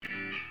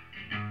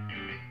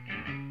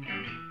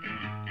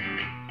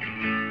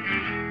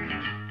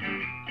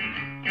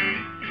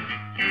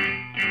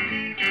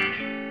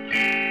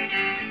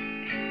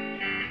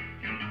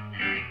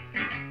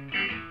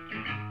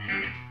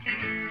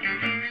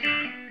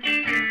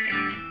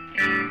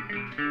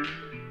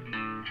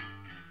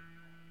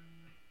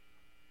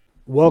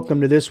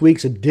Welcome to this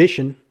week's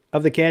edition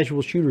of the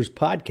Casual Shooters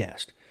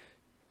Podcast,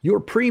 your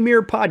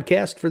premier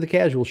podcast for the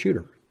casual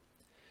shooter.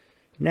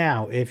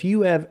 Now, if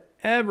you have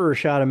ever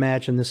shot a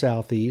match in the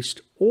Southeast,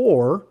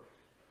 or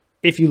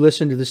if you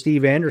listen to the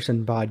Steve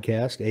Anderson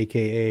podcast,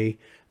 aka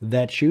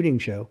That Shooting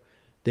Show,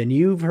 then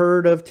you've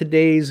heard of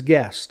today's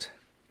guest.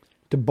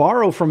 To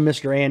borrow from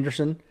Mr.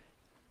 Anderson,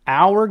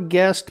 our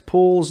guest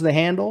pulls the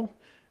handle,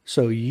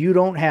 so you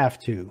don't have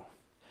to.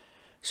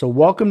 So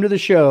welcome to the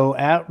show,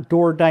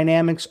 Outdoor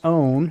Dynamics'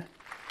 own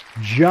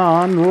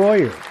John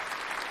Royer.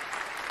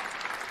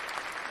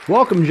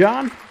 Welcome,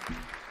 John.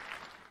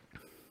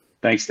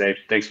 Thanks, Dave.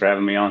 Thanks for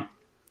having me on.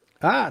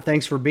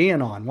 Thanks for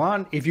being on.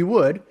 Juan, if you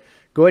would,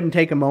 go ahead and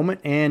take a moment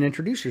and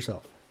introduce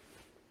yourself.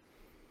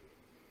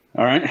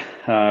 All right.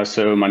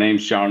 So my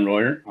name's John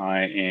Royer.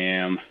 I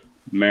am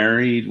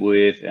married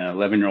with an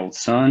 11-year-old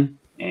son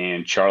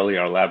and Charlie,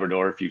 our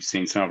Labrador, if you've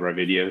seen some of our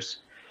videos.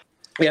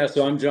 Yeah,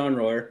 so I'm John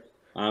Royer.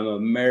 I'm a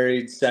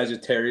married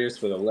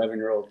Sagittarius with an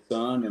 11-year-old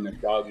son and a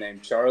dog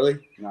named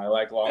Charlie, and I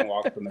like long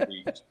walks on the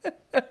beach.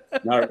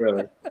 Not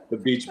really. The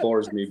beach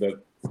bores me,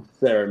 but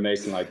Sarah and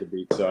Mason like the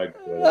beach, so I do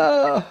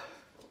it.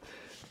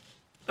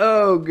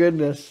 Oh,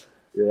 goodness.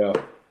 Yeah.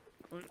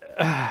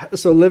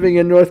 So living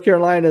in North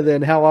Carolina,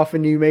 then, how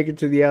often do you make it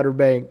to the Outer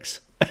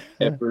Banks?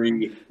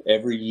 Every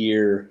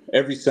year,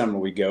 every summer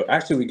we go.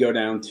 Actually, we go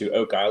down to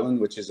Oak Island,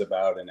 which is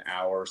about an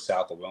hour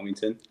south of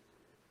Wilmington.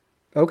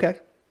 Okay.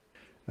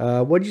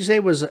 What did you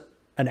say was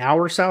an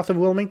hour south of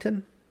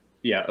Wilmington?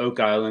 Yeah, Oak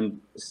Island,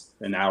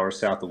 an hour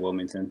south of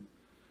Wilmington.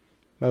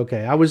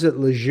 Okay. I was at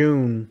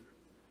Lejeune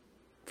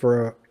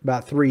for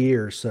about 3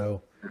 years,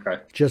 so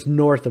just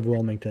north of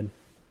Wilmington.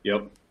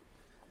 Yep.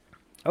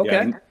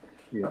 Okay.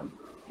 Yeah.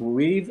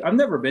 I've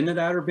never been to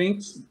the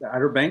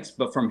Outer Banks,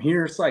 but from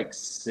here it's like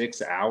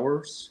 6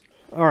 hours.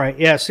 All right.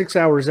 Yeah, 6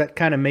 hours. That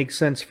kind of makes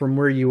sense from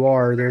where you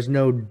are. There's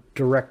no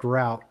direct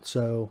route,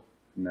 so.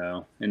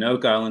 No, and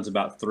Oak Island's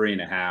about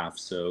 3.5,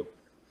 so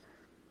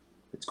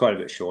it's quite a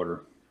bit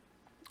shorter.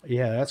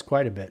 Yeah, that's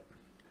quite a bit.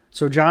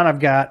 So, John,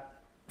 I've got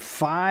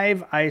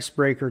 5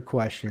 icebreaker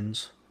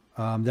questions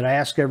that I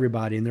ask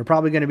everybody, and they're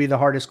probably going to be the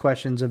hardest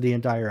questions of the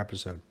entire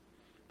episode.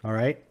 All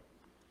right?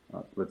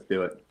 Let's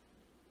do it.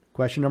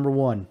 Question number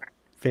 1,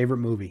 favorite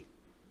movie?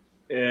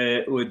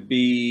 It would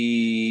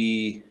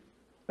be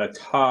a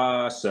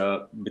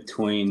toss-up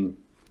between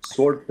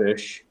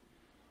Swordfish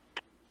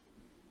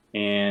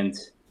and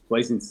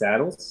Blazing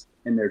Saddles,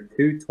 and they're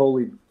two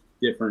totally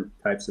different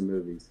types of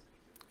movies.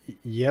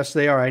 Yes,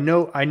 they are. I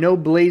know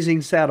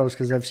Blazing Saddles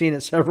because I've seen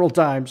it several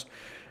times.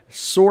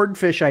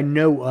 Swordfish, I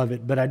know of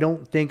it, but I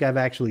don't think I've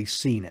actually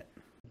seen it.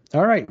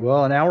 All right.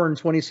 Well, an hour and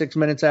 26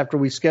 minutes after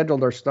we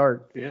scheduled our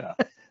start. Yeah.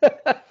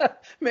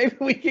 Maybe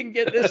we can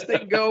get this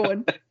thing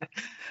going.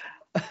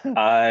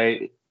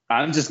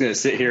 I'm just going to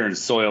sit here and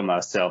soil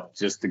myself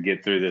just to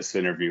get through this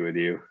interview with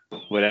you.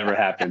 Whatever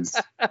happens,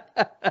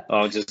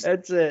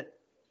 That's it.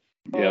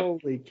 Yep.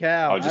 Holy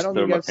cow. I'll just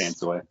throw my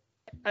pants away.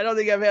 I don't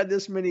think I've had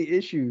this many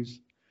issues.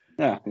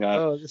 Yeah.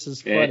 Oh, this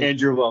is funny. And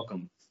you're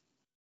welcome.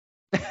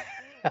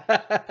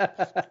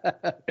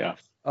 Yeah.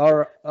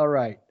 All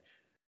right.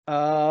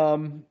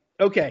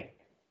 Okay.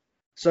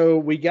 So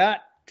we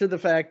got to the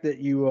fact that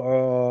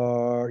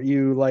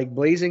you like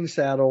Blazing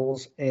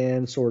Saddles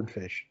and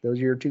Swordfish. Those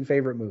are your 2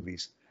 favorite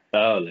movies.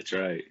 Oh, that's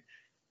right.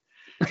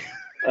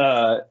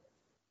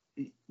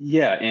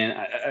 Yeah,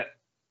 and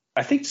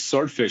I think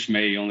Swordfish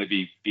may only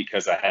be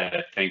because I had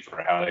a thing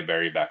for Halle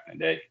Berry back in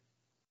the day.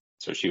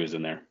 So she was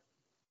in there.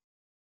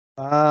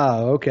 Ah,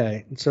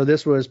 okay. So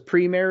this was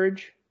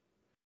pre-marriage?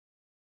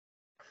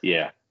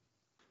 Yeah.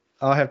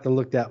 I'll have to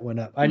look that one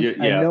up. I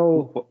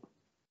know.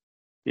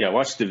 Yeah,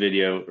 watch the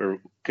video,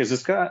 because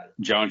it's got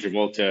John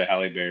Travolta,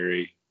 Halle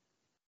Berry.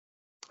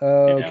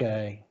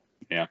 Okay.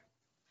 Yeah.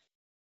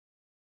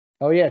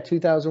 Oh, yeah,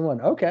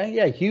 2001. Okay,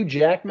 yeah, Hugh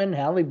Jackman,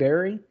 Halle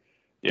Berry,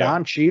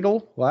 Don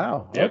Cheadle.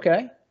 Wow,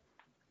 okay.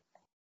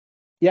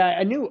 Yeah,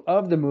 I knew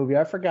of the movie.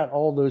 I forgot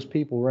all those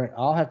people were in.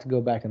 I'll have to go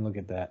back and look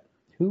at that.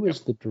 Who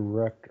is the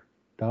director?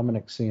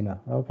 Dominic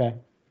Sena. Okay.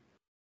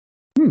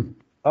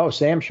 Oh,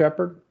 Sam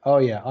Shepard. Oh,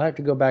 yeah, I'll have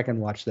to go back and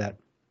watch that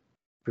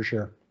for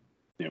sure.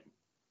 Yep.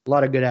 A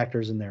lot of good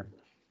actors in there.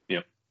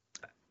 Yep.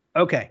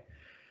 Okay.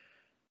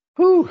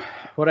 Whew.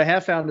 What I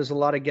have found is a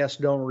lot of guests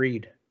don't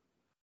read.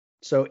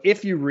 So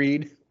if you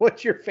read,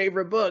 what's your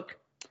favorite book?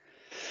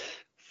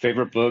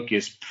 Favorite book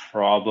is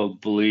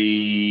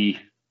probably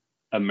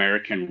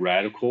American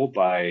Radical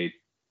by,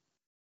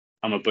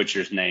 I'm going to butcher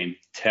his name,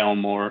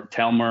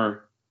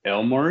 Telmer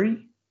Elmore.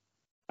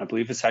 I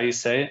believe is how you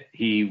say it.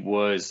 He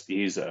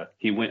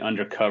went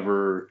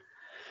undercover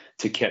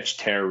to catch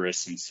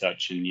terrorists and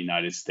such in the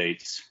United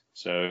States.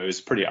 So it was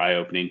pretty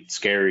eye-opening,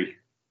 scary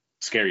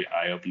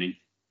eye-opening.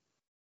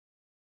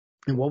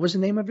 And what was the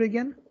name of it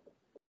again?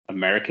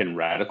 American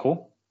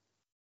Radical.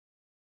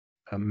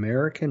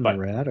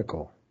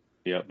 Radical.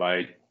 Yeah,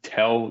 by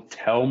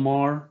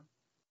Telmer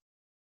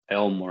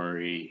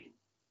Elmore.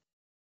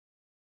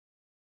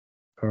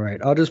 All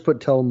right, I'll just put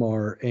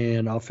Telmar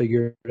and I'll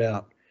figure it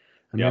out.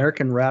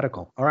 American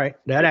Radical. All right.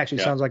 That actually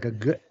Yeah. sounds like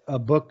a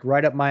book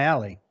right up my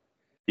alley.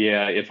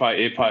 Yeah, it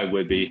probably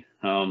would be.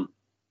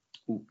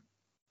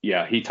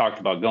 Yeah, he talked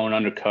about going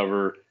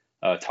undercover,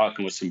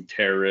 talking with some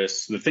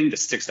terrorists. The thing that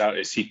sticks out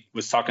is he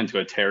was talking to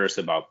a terrorist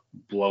about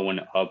blowing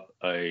up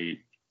a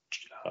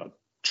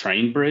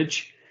train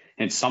bridge,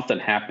 and something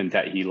happened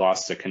that he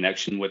lost a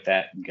connection with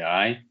that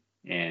guy,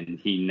 and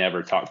he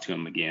never talked to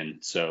him again.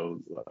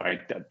 So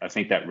I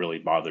think that really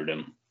bothered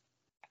him.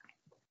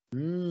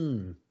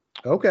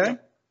 Okay.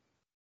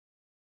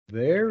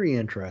 Very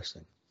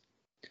interesting.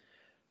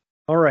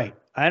 All right.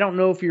 I don't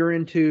know if you're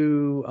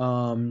into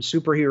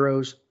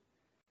superheroes.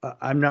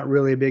 I'm not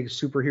really a big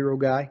superhero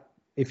guy.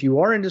 If you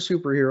are into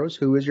superheroes,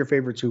 who is your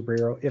favorite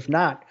superhero? If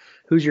not,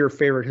 who's your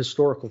favorite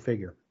historical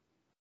figure?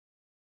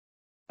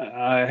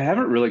 I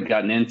haven't really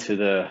gotten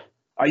into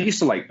I used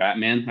to like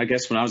Batman, I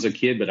guess, when I was a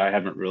kid, but I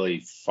haven't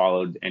really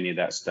followed any of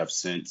that stuff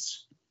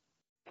since.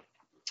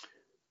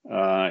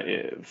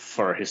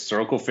 For a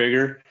historical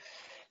figure,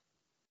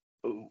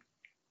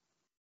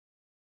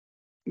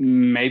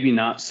 maybe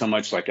not so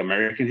much like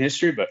American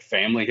history, but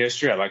family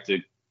history.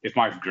 If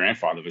my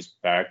grandfather was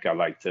back, I'd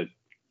like to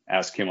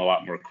ask him a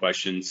lot more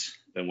questions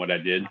than what I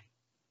did.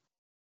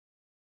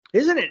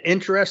 Isn't it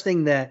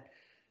interesting that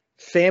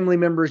family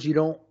members, you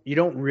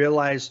don't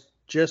realize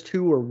just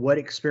who or what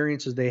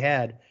experiences they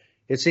had,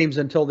 it seems,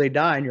 until they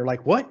die, and you're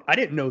like, what? I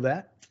didn't know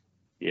that.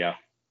 Yeah.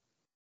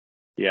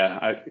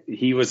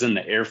 He was in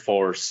the Air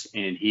Force,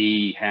 and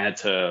he had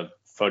to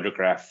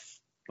photograph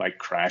like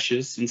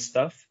crashes and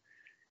stuff.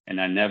 And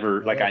I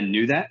never, I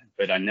knew that,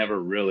 but I never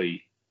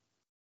really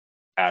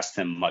asked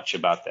him much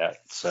about that.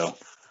 So,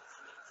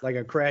 like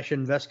a crash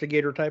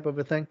investigator type of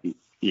a thing?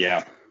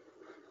 Yeah.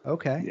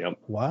 Okay. Yep.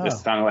 Wow.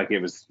 It's kind of like it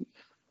was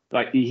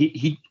like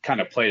he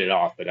kind of played it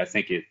off, but I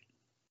think it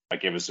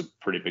was a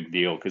pretty big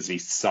deal because he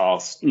saw,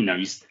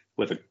 he's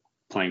with a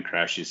plane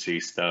crash, you see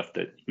stuff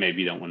that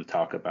maybe you don't want to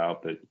talk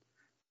about, but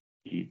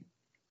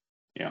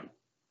yeah.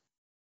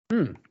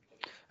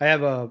 I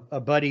have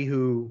a buddy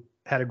who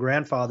had a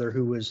grandfather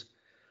who was,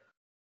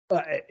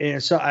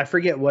 and so I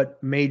forget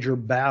what major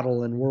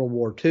battle in World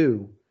War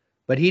II,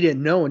 but he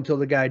didn't know until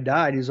the guy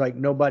died. He's like,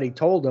 nobody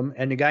told him,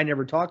 and the guy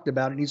never talked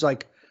about it. And he's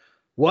like,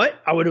 what?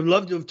 I would have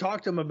loved to have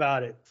talked to him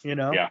about it,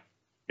 Yeah.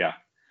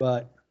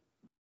 But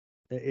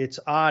it's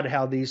odd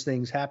how these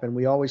things happen.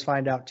 We always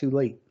find out too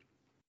late.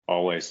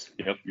 Always.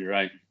 Yep, you're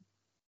right.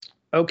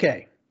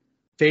 Okay.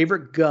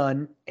 Favorite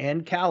gun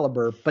and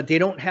caliber, but they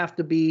don't have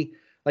to be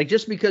like,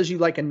 just because you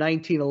like a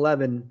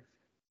 1911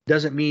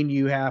 doesn't mean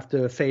you have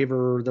to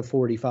favor the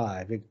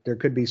 45. There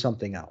could be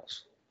something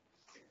else.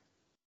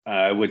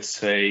 I would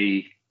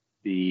say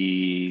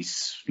the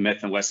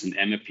Smith & Wesson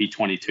M&P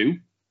 22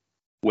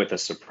 with a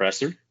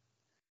suppressor.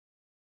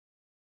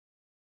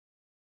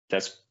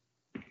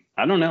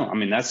 I don't know. I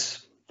mean,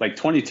 that's like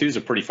 22 is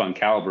a pretty fun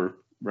caliber,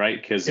 right?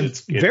 Because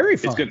it's very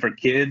fun. It's good for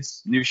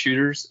kids, new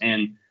shooters,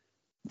 and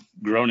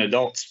grown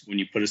adults when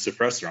you put a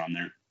suppressor on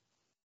there.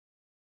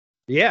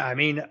 Yeah, I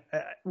mean,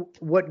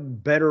 what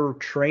better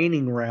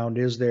training round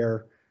is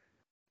there?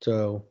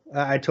 So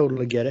I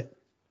totally get it.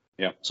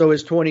 Yeah. So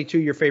is 22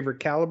 your favorite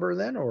caliber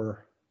then,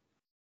 or?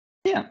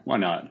 Yeah, why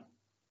not?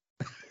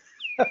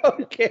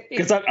 Okay.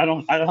 Because I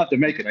don't have to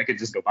make it. I could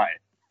just go buy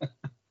it.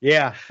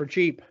 Yeah, for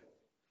cheap.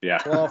 Yeah.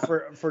 Well,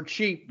 for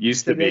cheap,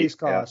 used to today's be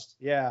cost.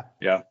 Yeah.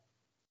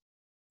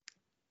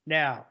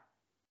 Now,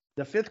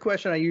 the fifth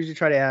question I usually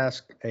try to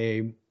ask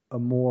a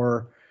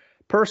more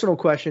personal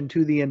question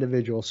to the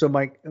individual. So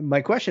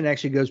my question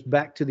actually goes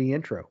back to the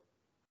intro,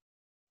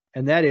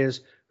 and that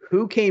is,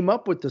 who came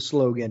up with the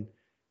slogan,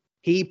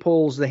 "He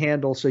pulls the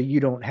handle so you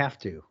don't have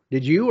to"?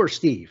 Did you or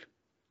Steve?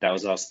 That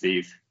was all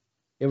Steve.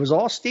 It was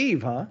all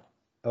Steve, huh?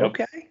 Yep.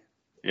 Okay.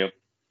 Yep.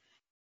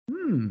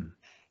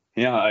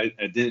 Yeah, I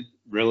didn't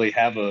really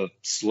have a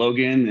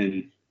slogan,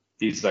 and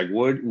he's like,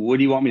 "What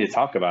do you want me to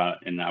talk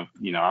about?" And I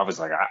was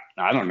like,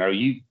 "I don't know.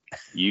 You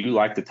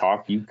like to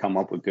talk. You come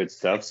up with good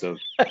stuff, so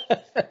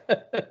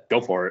go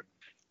for it."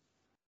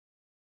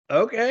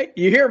 Okay.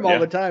 You hear him all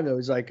the time, though.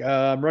 He's like,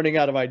 I'm running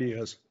out of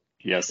ideas.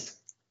 Yes.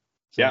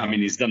 Yeah, I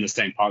mean, he's done the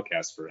same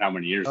podcast for how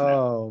many years now?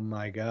 Oh,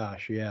 my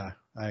gosh. Yeah,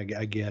 I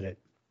get it.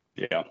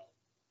 Yeah.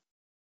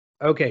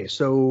 Okay,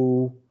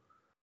 so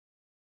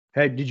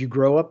did you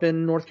grow up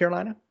in North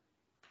Carolina?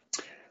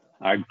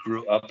 I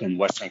grew up in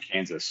Western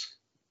Kansas.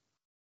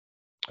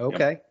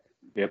 Okay.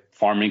 Yep.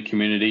 Farming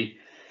community.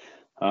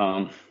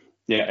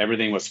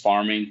 Everything was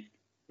farming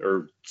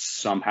or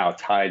somehow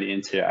tied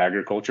into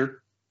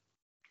agriculture.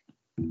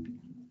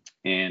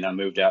 And I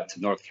moved out to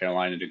North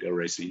Carolina to go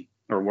racing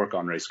or work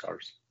on race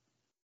cars.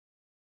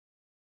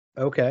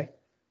 Okay.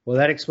 Well,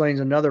 that explains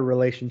another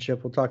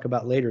relationship we'll talk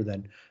about later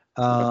then.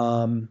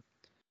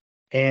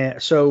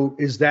 And so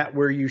is that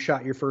where you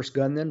shot your first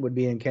gun then, would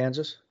be in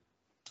Kansas?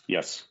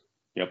 Yes.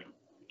 Yep.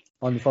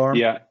 On the farm?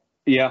 Yeah.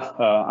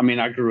 I mean,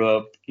 I grew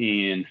up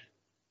in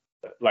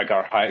like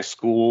our high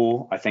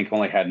school, I think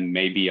only had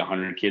maybe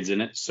 100 kids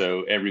in it.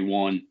 So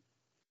everyone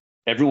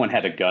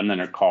had a gun in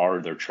their car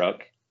or their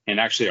truck. And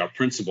actually our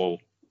principal,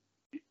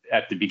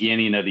 at the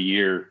beginning of the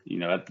year,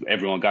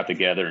 everyone got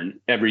together, and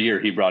every year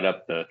he brought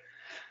up the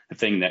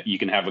thing that you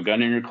can have a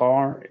gun in your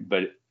car,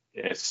 but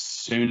as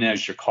soon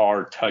as your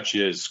car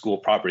touches school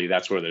property,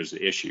 that's where there's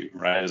the issue,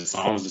 right? As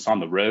long as it's on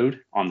the road,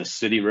 on the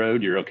city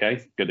road, you're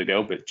okay, good to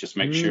go, but just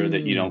make sure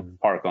that you don't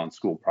park on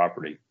school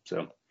property.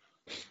 So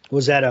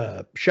was that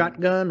a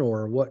shotgun,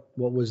 or what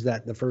was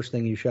that, the first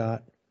thing you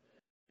shot?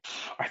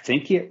 I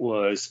think it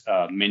was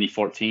Mini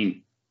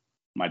 14,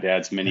 my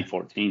dad's Mini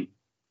 14.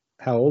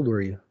 How old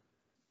were you?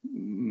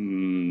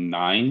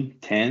 9,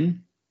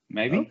 10,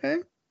 maybe. Okay.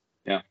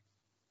 Yeah.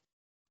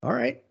 All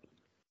right.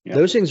 Yeah.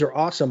 Those things are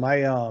awesome.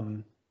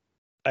 I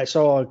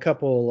saw a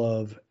couple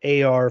of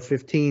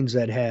AR-15s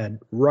that had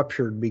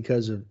ruptured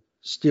because of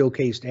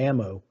steel-cased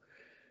ammo,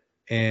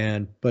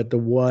 but the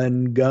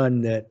one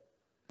gun that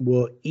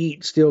will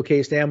eat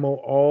steel-cased ammo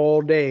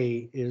all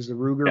day is the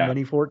Ruger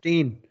Mini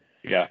 14.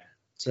 Yeah.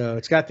 So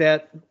it's got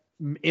that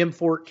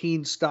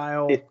M14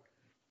 style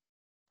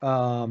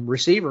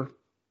receiver,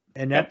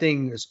 and that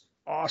thing is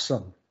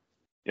awesome.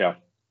 Yeah.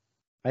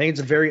 I think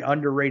it's a very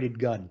underrated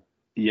gun.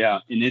 Yeah,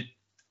 and it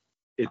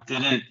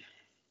didn't,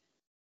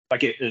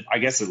 like, I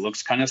guess it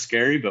looks kind of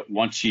scary, but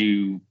once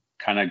you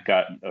kind of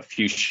got a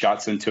few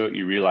shots into it,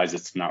 you realize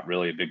it's not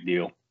really a big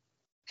deal.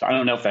 So I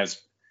don't know if that's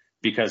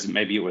because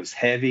maybe it was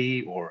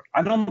heavy, or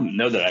I don't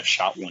know that I've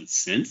shot one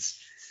since.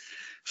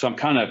 So I'm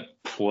kind of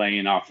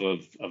playing off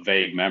of a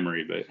vague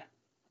memory, but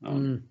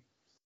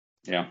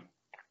yeah.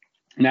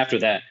 And after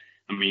that,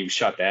 I mean, you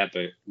shot that,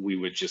 but we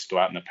would just go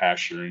out in the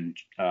pasture and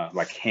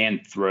like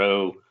hand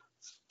throw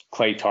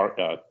clay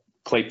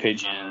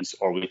pigeons,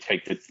 or we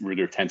take the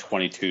Ruger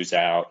 1022s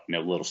out,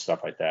 little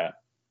stuff like that.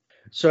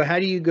 So how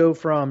do you go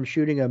from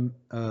shooting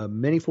a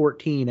Mini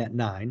 14 at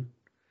 9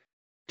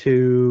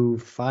 to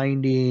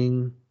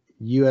finding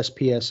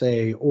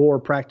USPSA or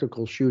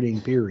practical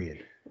shooting,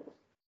 period?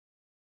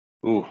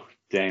 Ooh,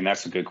 dang,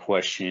 that's a good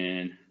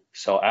question.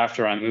 So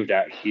after I moved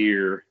out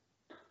here,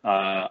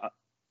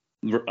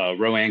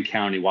 Rowan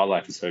County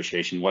Wildlife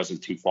Association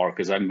wasn't too far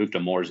because I moved to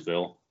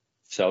Mooresville.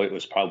 So it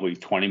was probably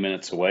 20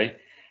 minutes away.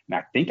 And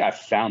I think I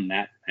found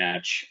that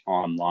match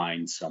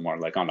online somewhere,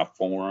 like on a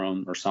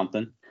forum or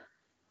something.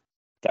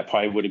 That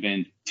probably would have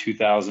been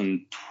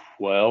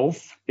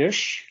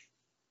 2012-ish,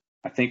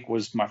 I think,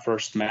 was my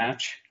first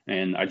match.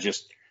 And I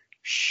just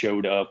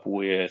showed up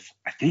with,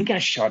 I think I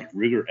shot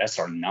Ruger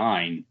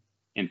SR9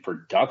 in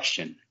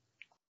production.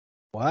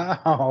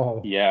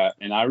 Wow. Yeah.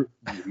 And I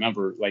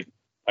remember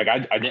I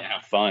didn't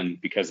have fun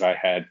because I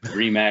had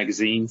 3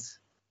 magazines.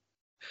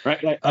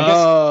 Right. Like,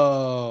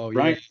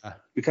 right. Yeah.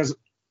 Because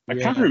I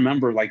kind of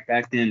remember, like,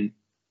 back then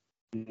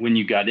when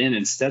you got in,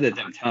 instead of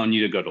them telling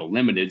you to go to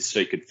limited so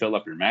you could fill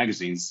up your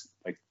magazines,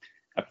 like,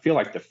 I feel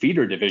like the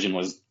feeder division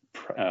was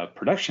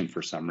production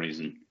for some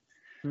reason.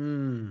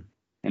 And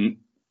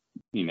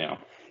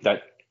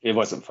that it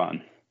wasn't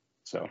fun.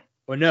 So.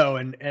 Well, no,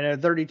 and at a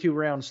 32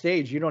 round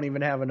stage, you don't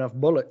even have enough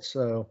bullets.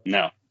 So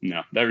no.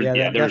 There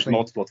was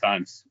multiple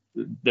times.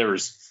 I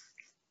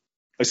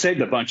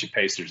saved a bunch of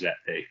Pacers that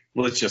day.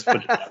 Let's just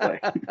put it that way.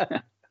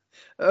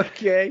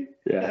 Okay.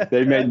 Yeah,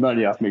 they made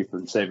money off me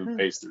for saving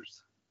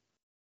Pacers.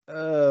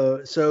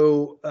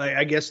 So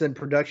I guess then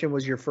production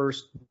was your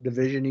first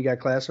division you got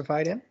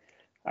classified in?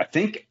 I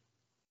think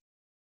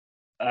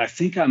I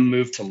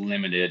moved to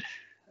limited.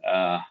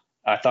 I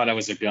thought I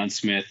was a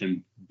gunsmith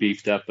and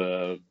beefed up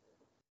a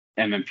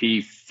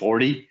M&P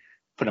 40,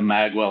 put a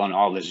magwell and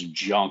all this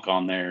junk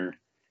on there,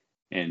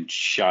 and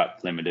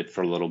shot limited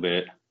for a little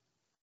bit.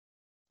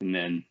 And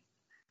then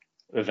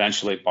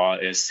eventually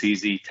bought a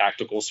CZ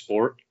Tactical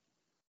Sport.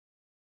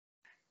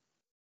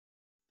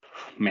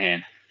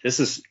 Man,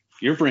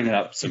 you're bringing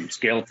up some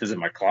skeletons in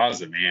my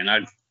closet, man.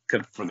 I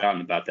could have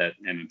forgotten about that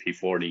M&P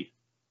 40.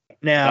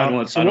 Now, I don't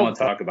want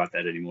to talk about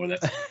that anymore.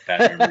 That's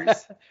bad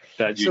memories.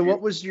 So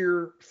what was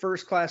your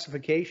first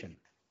classification?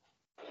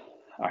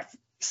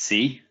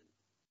 C.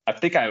 I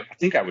think I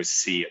was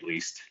C at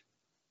least.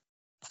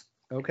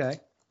 Okay.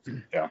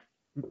 Yeah.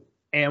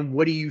 And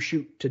what do you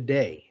shoot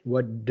today?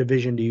 What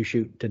division do you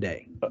shoot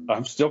today?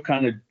 I'm still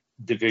kind of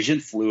division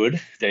fluid,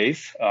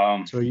 Dave.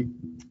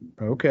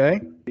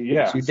 Okay.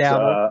 Yeah. So you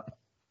dabble.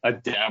 I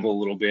dabble a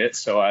little bit.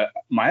 So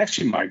my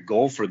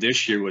goal for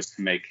this year was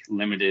to make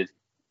limited,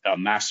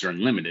 master and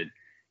limited,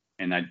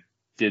 and I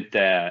did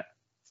that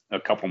a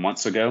couple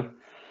months ago.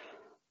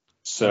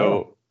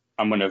 So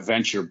I'm going to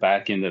venture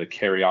back into the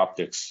carry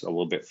optics a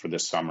little bit for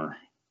this summer.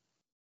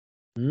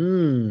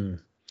 Yeah.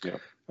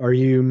 Are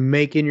you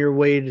making your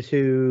way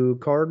to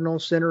Cardinal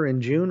Center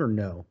in June or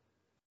no?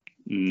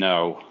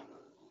 No.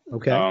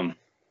 Okay.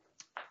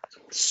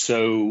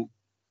 So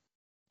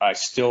I'm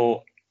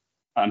still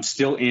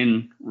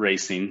in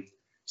racing,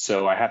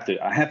 so I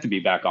have to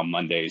be back on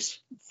Mondays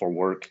for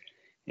work,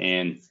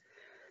 and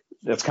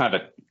that's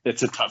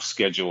it's a tough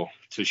schedule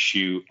to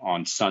shoot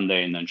on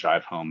Sunday and then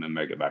drive home and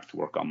make it back to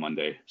work on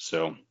Monday.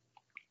 So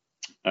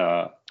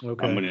I'm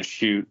going to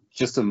shoot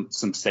just some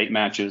state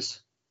matches.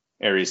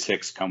 Area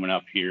 6 coming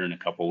up here in a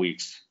couple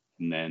weeks,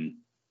 and then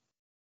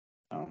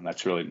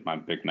that's really my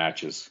big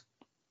matches.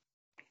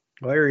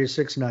 Well, Area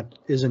 6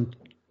 isn't,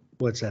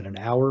 what's that, an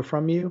hour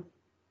from you?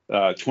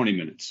 20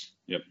 minutes.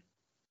 Yep.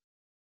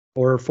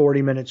 Or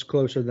 40 minutes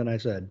closer than I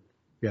said?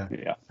 Yeah.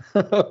 Yeah.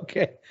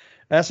 Okay.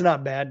 That's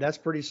not bad. That's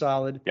pretty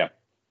solid. Yeah.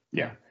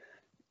 Yeah.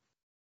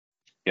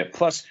 Yeah.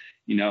 Plus,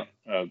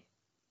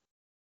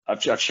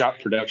 I've shot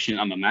production.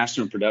 I'm a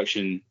master in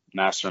production,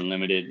 master in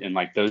limited, and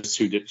like those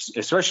two,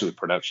 especially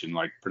production,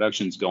 like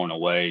production's going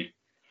away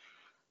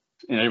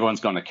and everyone's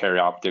going to carry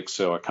optics.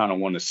 So I kind of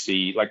want to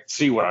see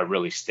where I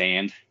really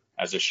stand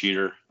as a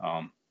shooter,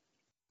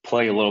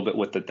 play a little bit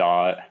with the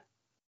dot,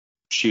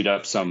 shoot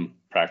up some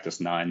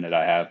practice 9 that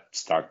I have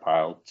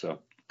stockpiled. So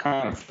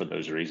kind of for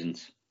those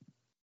reasons.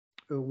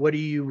 What are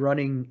you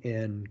running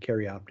in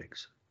carry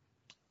optics?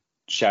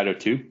 Shadow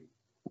 2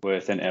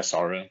 with an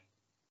SRO.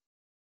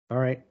 All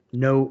right.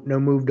 No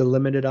move to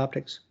limited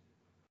optics?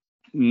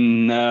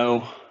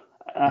 No,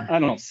 I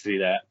don't see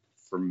that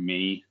for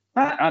me.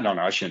 I don't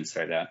know. I shouldn't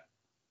say that.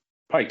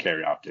 Probably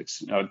carry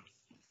optics.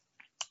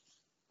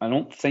 I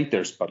don't think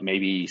there's but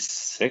maybe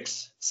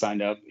 6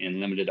 signed up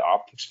in limited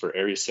optics for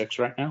Area 6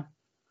 right now.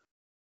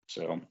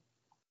 So.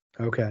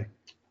 Okay.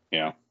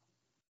 Yeah.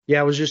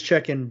 Yeah, I was just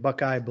checking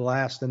Buckeye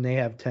Blast, and they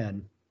have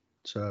 10.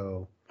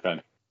 So.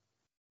 Okay.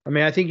 I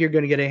mean, I think you're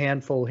going to get a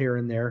handful here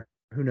and there.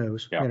 Who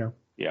knows? Yeah.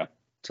 Yeah.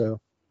 So.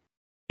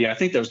 Yeah, I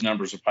think those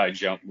numbers will probably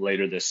jump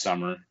later this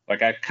summer.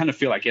 Like I kind of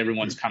feel like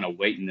everyone's kind of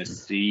waiting to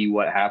see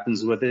what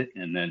happens with it,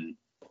 and then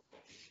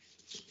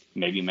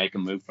maybe make a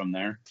move from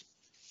there.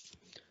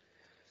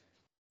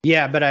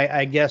 Yeah, but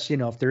I guess,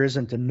 if there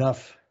isn't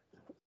enough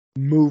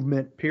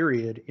movement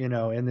period,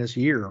 in this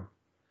year,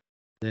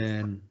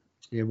 then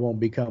it won't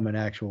become an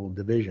actual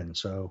division.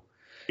 So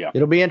yeah,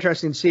 it'll be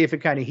interesting to see if it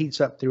kind of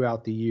heats up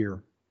throughout the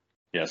year.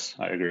 Yes,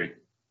 I agree.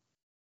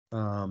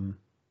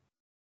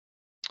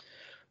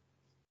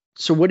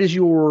 So what did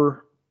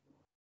your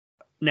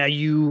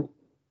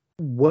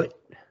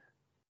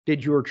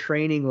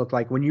training look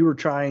like when you were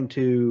trying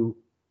to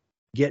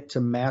get to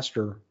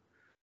master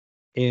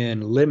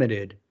in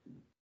limited?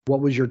 What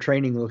was your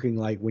training looking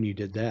like when you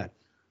did that?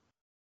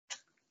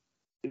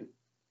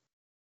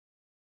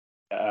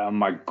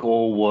 My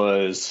goal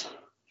was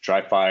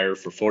dry fire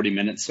for 40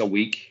 minutes a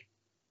week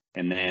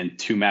and then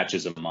 2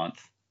 matches a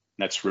month.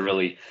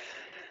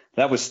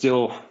 That was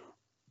still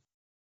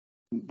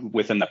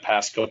within the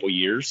past couple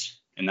years.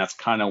 And that's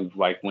kind of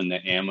like when the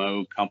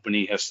ammo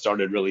company has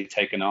started really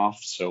taking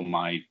off. So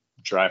my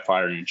dry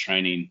fire and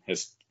training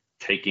has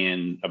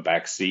taken a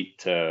backseat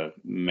to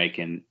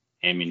making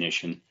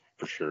ammunition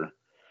for sure.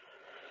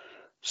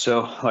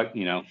 So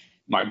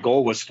my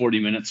goal was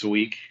 40 minutes a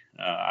week.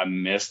 I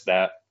missed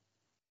that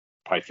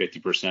probably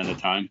 50% of the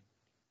time,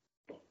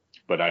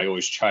 but I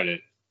always try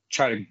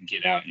to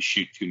get out and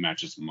shoot 2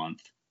 matches a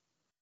month,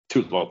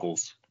 2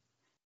 locals.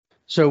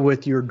 So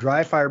with your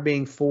dry fire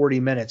being 40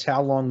 minutes,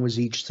 how long was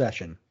each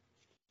session?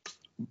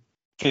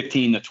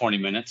 15 to 20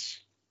 minutes.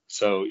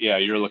 So yeah,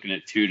 you're looking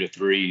at 2 to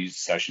 3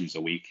 sessions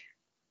a week.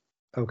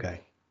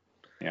 Okay.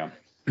 Yeah.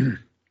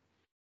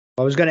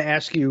 I was going to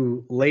ask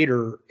you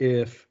later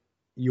if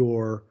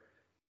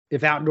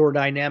outdoor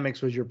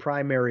dynamics was your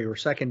primary or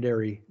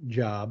secondary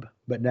job,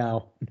 but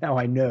now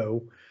I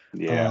know.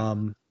 Yeah.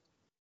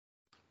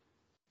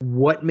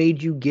 What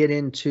made you get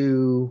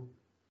into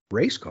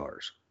race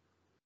cars?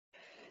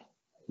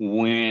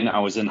 When I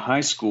was in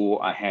high school,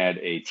 I had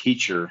a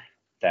teacher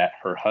that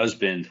her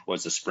husband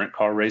was a sprint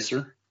car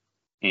racer,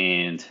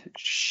 and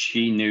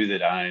she knew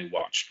that I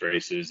watched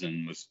races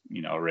and was,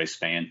 a race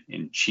fan.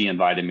 And she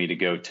invited me to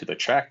go to the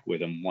track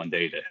with him one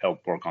day to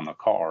help work on the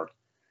car.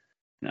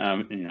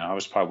 I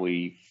was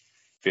probably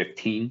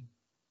 14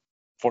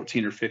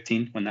 or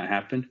 15 when that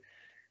happened.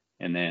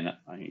 And then,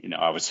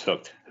 I was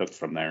hooked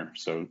from there.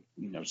 So,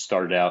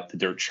 started out the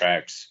dirt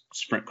tracks,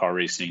 sprint car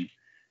racing,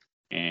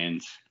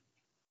 and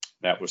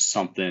that was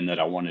something that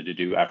I wanted to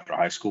do after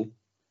high school.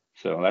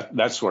 So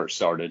that's where it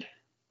started.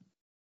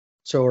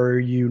 So are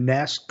you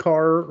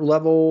NASCAR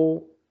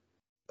level?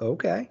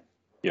 Okay.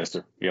 Yes,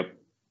 sir. Yep.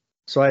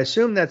 So I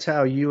assume that's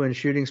how you and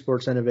Shooting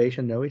Sports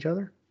Innovation know each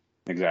other?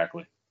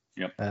 Exactly.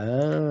 Yep.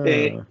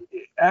 Oh.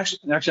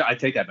 Actually, I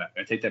take that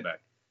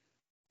back.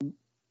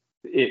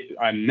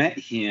 I met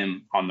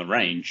him on the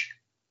range.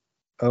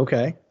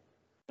 Okay.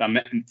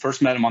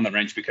 First met him on the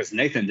range because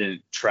Nathan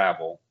didn't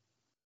travel.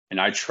 And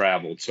I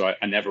traveled, so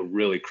I never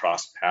really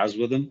crossed paths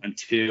with him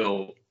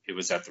until it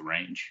was at the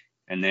range.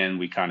 And then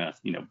we kind of,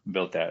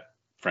 built that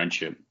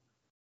friendship.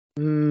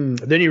 Then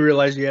you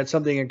realized you had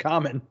something in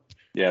common.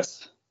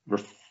 Yes, we're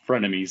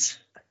frenemies.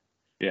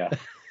 Yeah.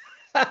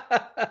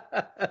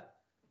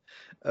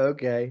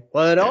 Okay.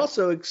 Well, it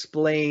also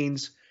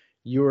explains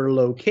your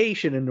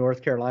location in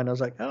North Carolina. I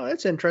was like, oh,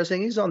 that's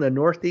interesting. He's on the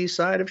northeast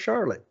side of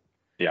Charlotte.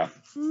 Yeah.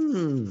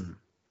 One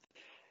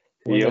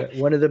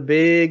of the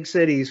big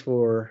cities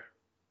for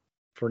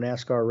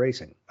NASCAR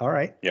racing. All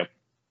right. Yep.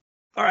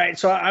 All right.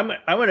 So I'm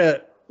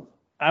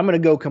gonna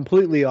go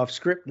completely off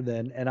script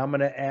then, and I'm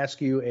gonna ask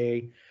you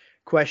a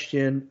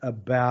question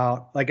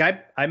about, like,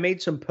 I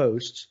made some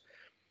posts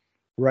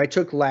where I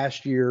took the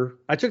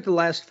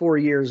last 4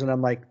 years, and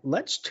I'm like,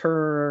 let's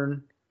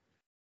turn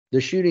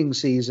the shooting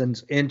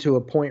seasons into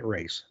a point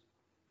race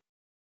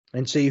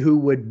and see who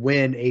would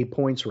win a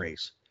points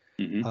race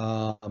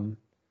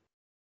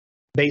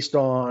based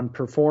on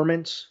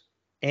performance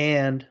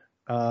and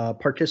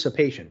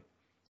participation.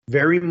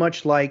 Very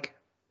much like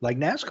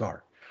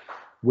NASCAR,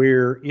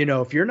 where,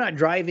 if you're not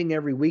driving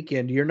every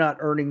weekend, you're not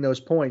earning those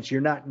points.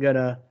 You're not going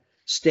to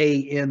stay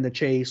in the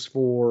chase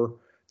for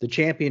the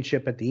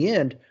championship at the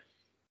end.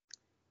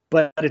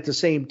 But at the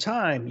same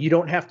time, you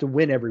don't have to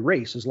win every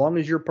race. As long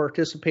as you're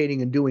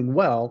participating and doing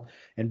well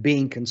and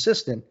being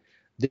consistent,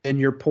 then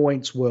your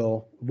points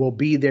will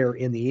be there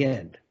in the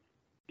end.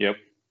 Yep.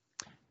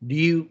 Do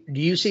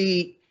you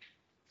see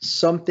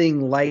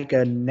something like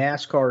a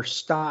NASCAR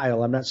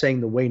style? I'm not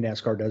saying the way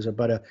NASCAR does it,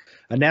 but a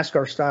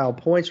NASCAR style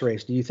points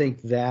race. Do you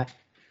think that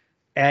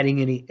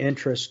adding any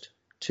interest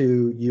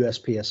to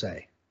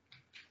USPSA?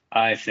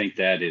 I think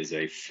that is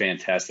a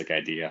fantastic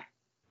idea.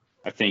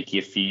 I think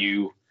if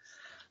you,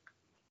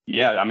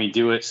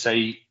 do it,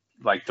 say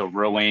like the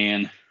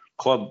Rowan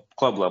club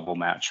level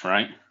match,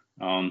 right?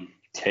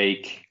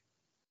 Take,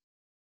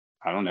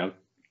 I don't know,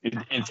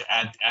 and to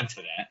add to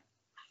that,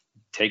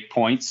 take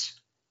points,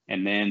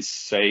 and then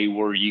say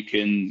where you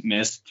can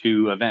miss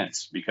 2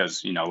 events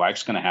because,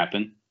 life's going to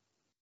happen.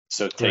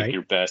 So take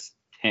your best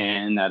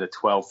 10 out of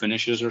 12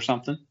 finishes or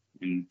something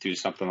and do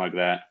something like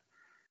that.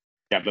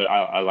 Yeah, but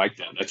I like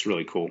that. That's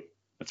really cool.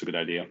 That's a good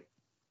idea.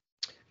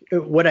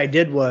 What I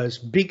did was,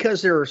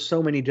 because there are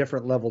so many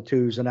different level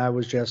 2s, and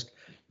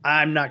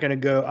I'm not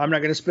going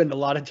to spend a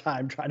lot of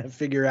time trying to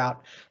figure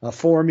out a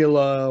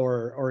formula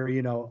or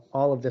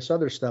all of this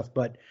other stuff.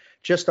 But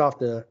just off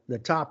the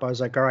top, I was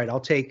like, all right, I'll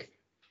take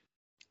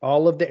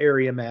all of the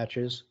area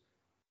matches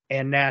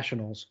and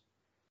nationals,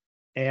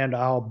 and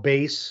I'll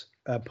base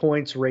a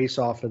points race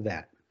off of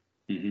that.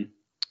 Mm-hmm.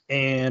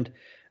 And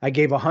I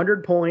gave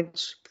 100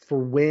 points for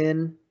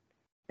win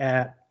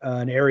at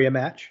an area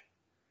match.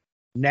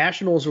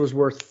 Nationals was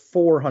worth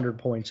 400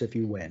 points if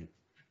you win.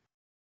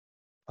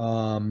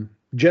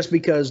 Just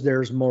because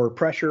there's more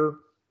pressure,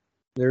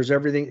 there's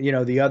everything,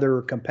 the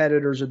other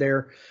competitors are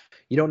there.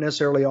 You don't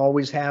necessarily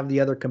always have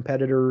the other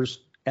competitors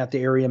at the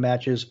area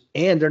matches,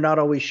 and they're not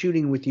always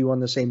shooting with you on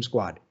the same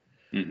squad.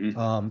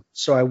 Mm-hmm.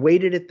 So I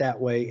weighted it that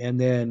way and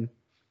then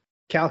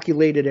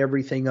calculated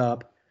everything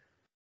up.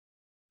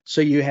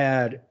 So you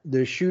had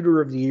the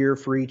shooter of the year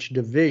for each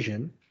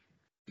division,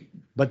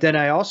 but then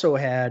I also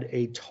had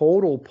a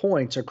total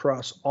points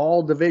across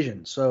all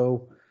divisions.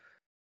 So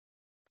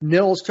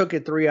Nils took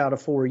it 3 out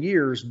of 4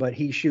 years, but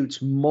he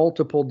shoots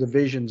multiple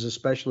divisions,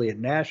 especially at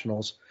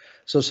nationals.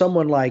 So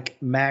someone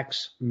like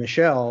Max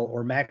Michel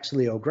or Max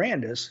Leo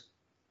Grandis,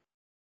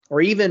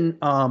 or even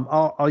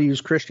I'll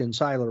use Christian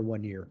Seiler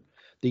one year.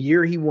 The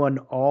year he won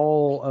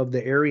all of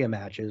the area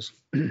matches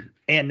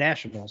and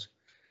nationals,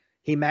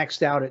 he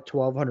maxed out at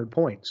 1,200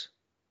 points.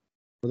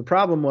 Well, the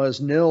problem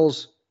was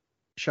Nils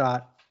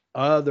shot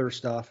other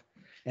stuff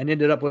and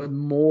ended up with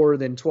more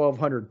than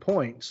 1,200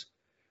 points.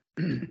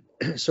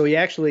 So he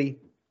actually,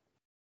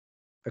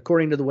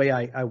 according to the way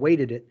I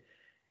weighted it,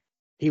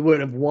 he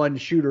would have won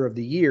shooter of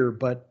the year.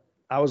 But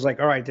I was like,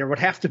 all right, there would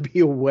have to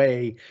be a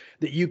way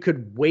that you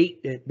could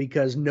weight it,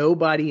 because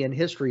nobody in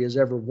history has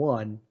ever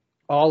won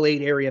all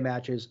 8 area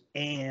matches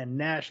and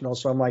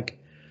nationals. So I'm like,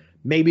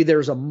 maybe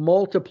there's a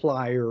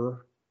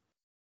multiplier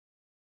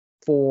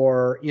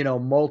for,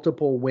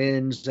 multiple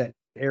wins at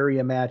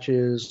area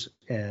matches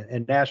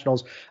and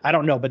nationals. I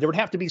don't know, but there would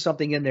have to be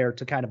something in there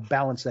to kind of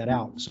balance that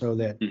out, so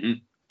that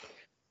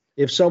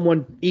if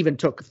someone even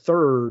took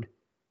third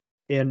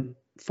in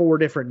 4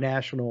 different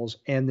nationals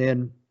and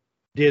then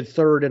did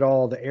third at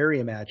all the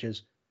area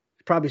matches,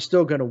 probably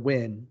still going to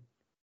win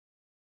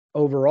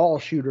overall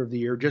shooter of the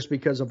year, just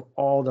because of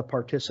all the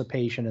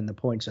participation and the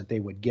points that they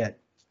would get.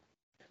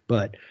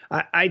 But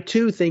I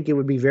too think it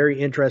would be very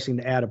interesting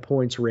to add a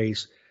points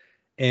race,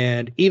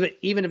 and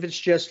even if it's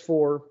just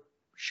for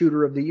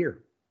shooter of the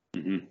year.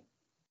 Mm-hmm.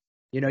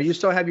 You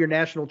still have your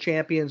national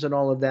champions and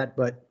all of that,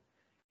 but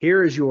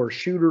here is your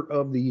shooter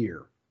of the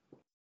year.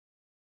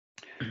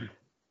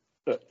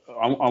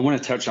 I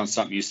want to touch on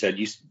something you said.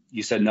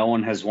 You said no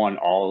one has won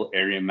all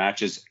area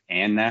matches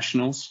and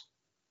nationals?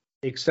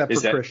 Except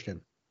for Christian.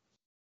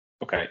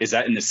 Okay. Is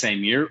that in the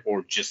same year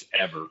or just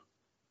ever?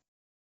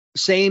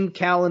 Same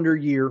calendar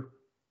year,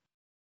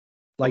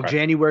 like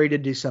January to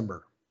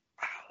December.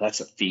 Wow, that's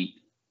a feat.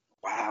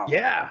 Wow.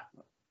 Yeah.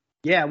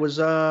 Yeah, it was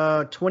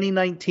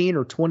 2019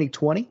 or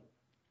 2020.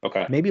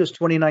 Okay. Maybe it was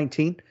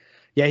 2019.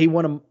 Yeah, he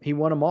won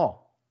them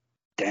all.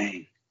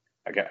 Dang.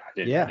 I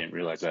didn't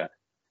realize that.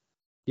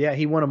 Yeah,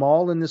 he won them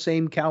all in the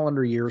same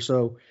calendar year.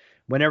 So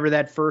whenever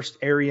that first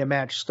area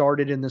match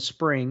started in the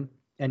spring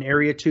and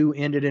area 2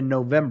 ended in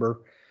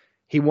November,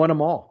 he won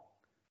them all.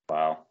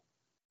 Wow.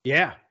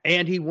 Yeah,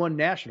 and he won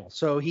national.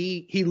 So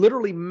he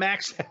literally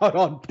maxed out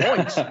on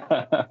points.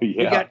 Yeah.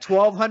 He got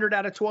 1,200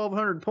 out of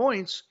 1,200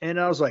 points, and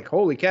I was like,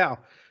 holy cow.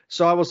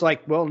 So I was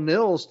like, well,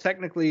 Nils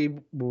technically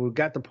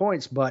got the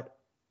points, but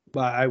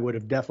I would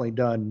have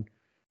definitely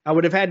I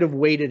would have had to have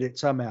weighted it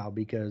somehow,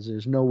 because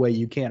there's no way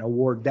you can't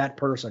award that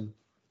person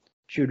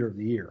shooter of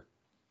the year.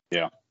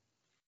 Yeah.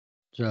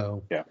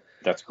 So Yeah,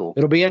 that's cool.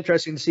 it'll be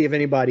interesting to see if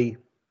anybody,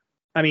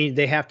 I mean,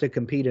 they have to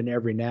compete in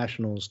every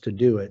nationals to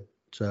do it.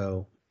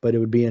 So, but it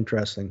would be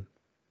interesting.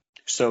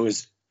 So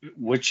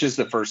which is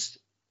the first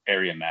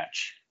area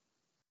match?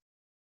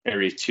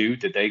 Area 2,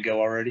 did they go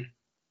already?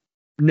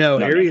 No,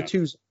 No, Area no.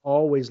 2's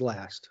always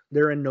last.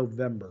 They're in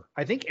November.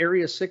 I think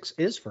Area 6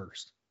 is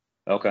first.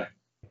 Okay.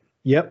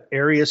 Yep,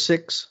 Area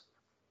 6.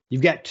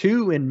 You've got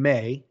 2 in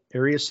May,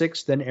 Area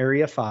 6, then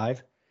Area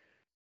 5.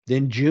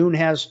 Then June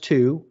has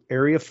 2,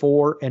 Area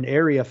 4 and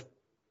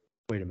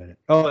wait a minute.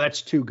 Oh,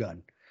 that's 2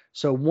 gun.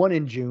 So 1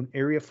 in June,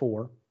 Area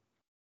 4.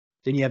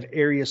 Then you have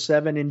Area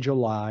 7 in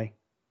July.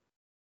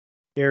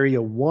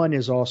 Area 1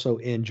 is also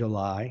in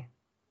July.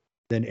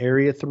 Then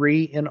Area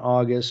 3 in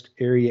August,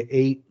 Area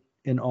 8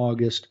 in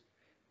August,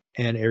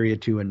 and Area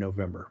 2 in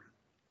November.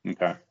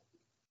 Okay.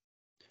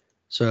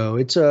 So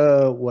it's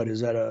what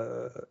is that,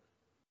 a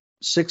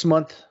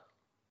 6-month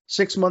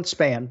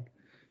span.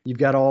 You've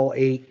got all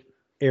 8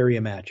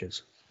 area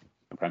matches.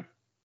 Okay.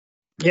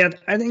 Yeah,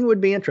 I think it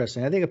would be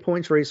interesting. I think a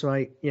points race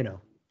might,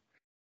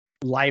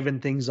 liven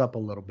things up a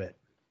little bit.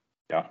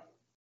 Yeah.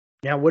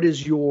 Now,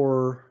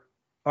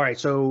 all right,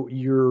 so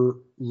your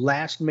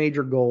last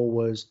major goal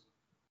was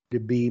to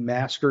be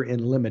master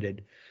in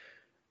limited.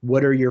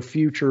 What are your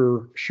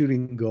future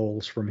shooting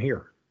goals from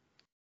here?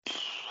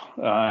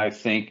 I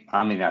think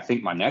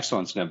my next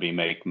one's going to be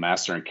make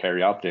master and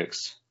carry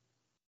optics.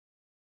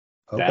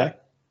 Okay.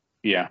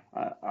 Yeah.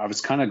 I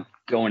was kind of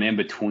going in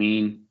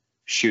between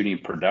shooting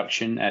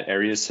production at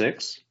Area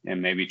 6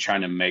 and maybe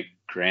trying to make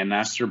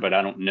Grandmaster, but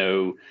I don't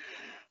know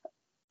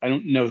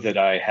that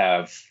I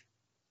have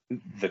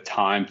the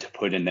time to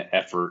put in the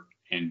effort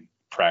and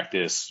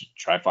practice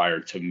tri-fire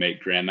to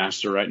make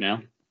Grandmaster right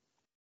now.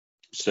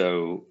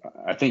 So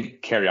I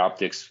think carry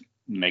optics,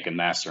 make a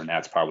master, and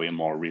that's probably a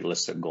more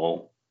realistic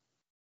goal.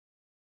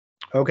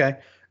 Okay.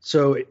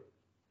 So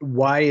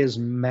why is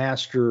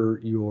master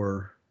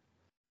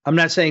I'm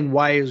not saying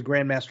why is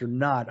Grandmaster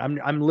not.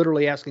 I'm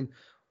literally asking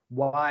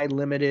why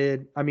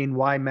limited,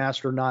 why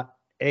master, not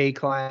A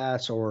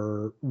class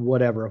or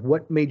whatever.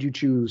 What made you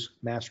choose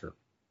master?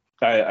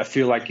 I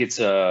feel like it's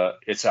a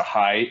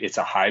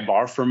high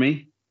bar for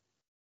me,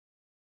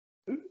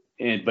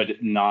 but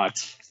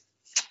not.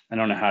 I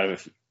don't know how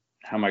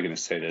am I going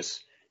to say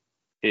this.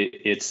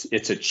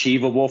 It's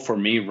achievable for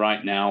me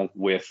right now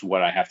with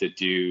what I have to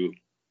do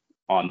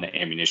on the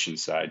ammunition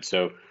side.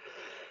 So,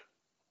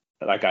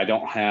 like,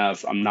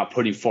 I'm not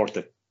putting forth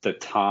the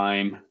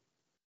time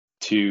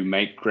to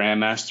make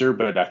Grandmaster,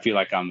 but I feel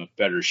like I'm a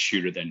better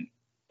shooter than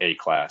A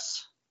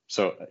class.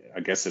 So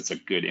I guess it's a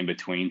good in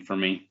between for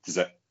me.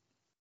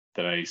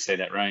 Did I say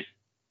that right?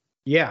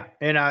 Yeah,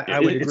 and I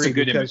would agree. It's a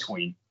good in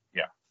between.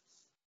 Yeah.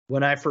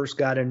 When I first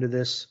got into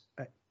this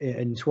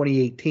in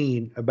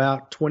 2018,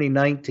 about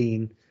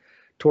 2019,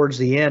 towards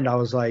the end, I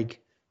was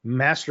like,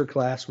 master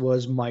class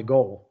was my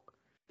goal.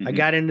 Mm-hmm. I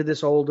got into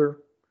this older,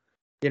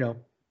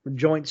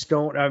 joints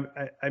don't.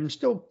 I'm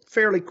still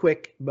fairly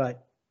quick,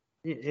 but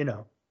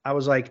I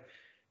was like,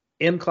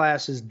 M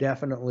class is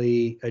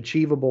definitely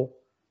achievable.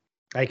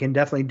 I can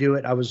definitely do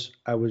it. I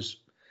was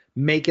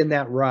making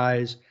that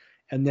rise.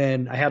 And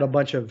then I had a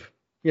bunch of,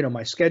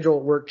 my schedule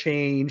at work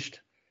changed.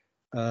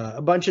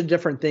 A bunch of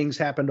different things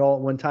happened all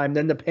at one time.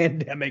 Then the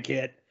pandemic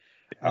hit.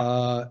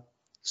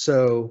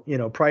 So,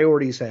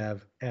 priorities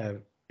have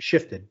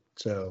shifted.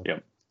 So,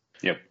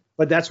 Yep.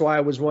 But that's why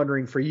I was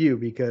wondering for you,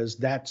 because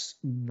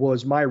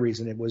was my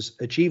reason. It was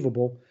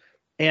achievable.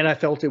 And I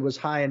felt it was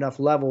high enough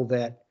level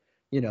that,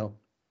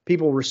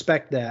 people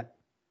respect that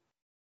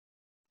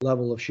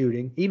level of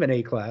shooting, even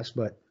A class,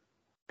 but.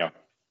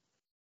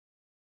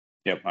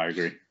 Yep, I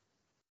agree.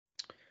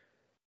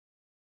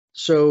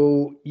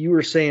 So you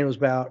were saying it was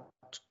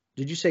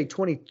did you say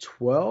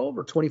 2012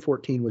 or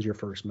 2014 was your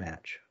first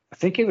match? I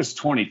think it was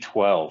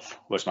 2012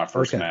 was my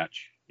first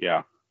match.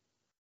 Yeah.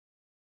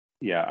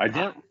 Yeah, I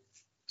did.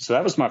 So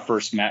that was my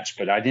first match,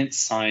 but I didn't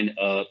sign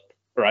up,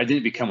 or I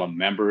didn't become a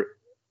member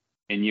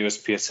in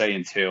USPSA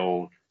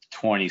until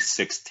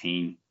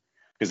 2016,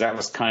 because that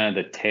was kind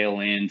of the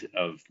tail end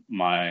of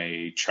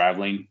my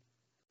traveling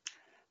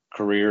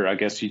career, I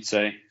guess you'd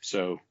say.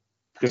 So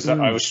because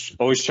I was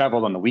always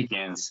traveled on the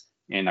weekends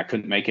and I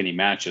couldn't make any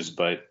matches,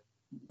 but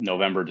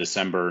November,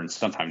 December, and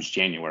sometimes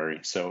January.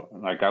 So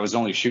like I was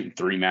only shooting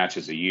 3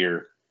 matches a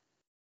year.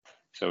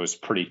 So it was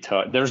pretty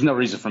tough. There's no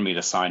reason for me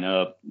to sign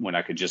up when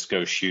I could just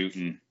go shoot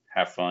and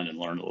have fun and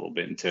learn a little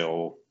bit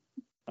until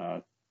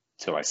I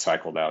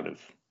cycled out of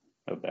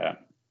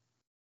that.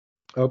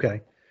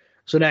 Okay.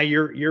 So now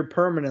you're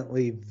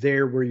permanently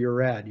there where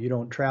you're at. You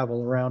don't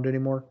travel around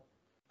anymore?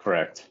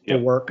 Correct. For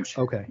work?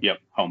 Okay. Yep.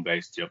 Home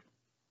based. Yep.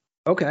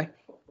 Okay.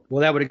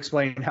 Well, that would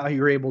explain how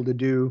you're able to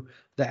do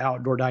the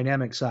outdoor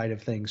dynamic side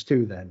of things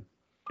too, then.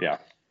 Yeah.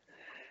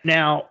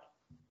 Now,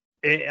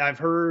 I've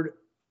heard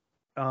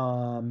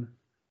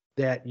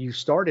that you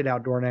started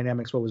outdoor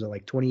dynamics. What was it,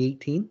 like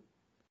 2018?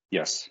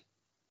 Yes.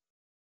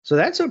 So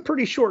that's a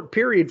pretty short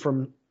period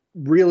from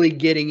really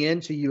getting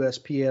into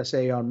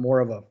USPSA on more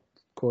of a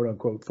quote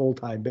unquote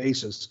full-time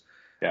basis.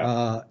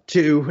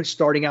 to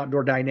starting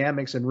Outdoor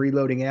Dynamics and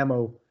reloading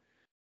ammo.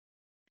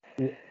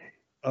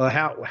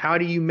 How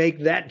do you make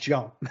that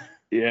jump?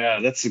 Yeah,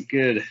 that's a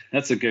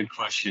good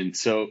question.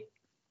 So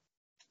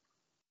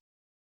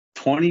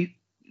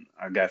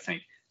I gotta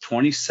think,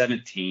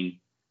 2017,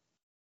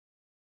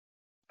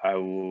 I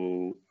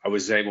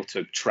was able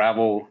to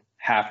travel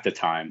half the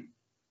time.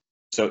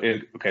 So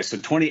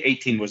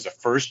 2018 was the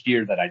first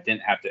year that I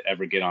didn't have to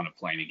ever get on a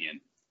plane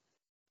again.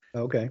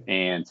 Okay.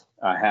 And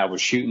I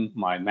was shooting,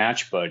 my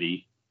match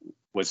buddy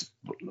was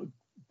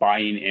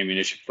buying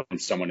ammunition from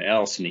someone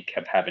else, and he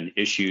kept having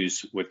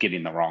issues with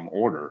getting the wrong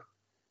order.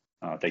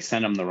 They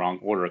sent him the wrong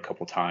order a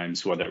couple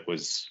times, whether it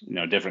was,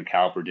 different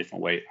caliber,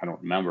 different weight, I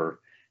don't remember.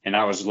 And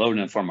I was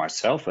loading it for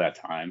myself at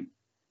that time.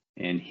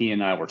 And he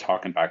and I were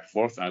talking back and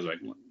forth. And I was like,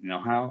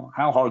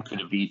 how hard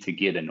could it be to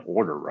get an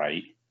order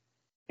right?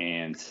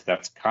 And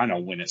that's kind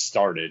of when it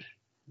started,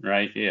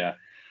 right? Yeah.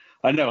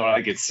 I know,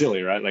 like, it's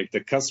silly, right? Like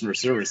the customer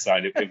service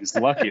side, it was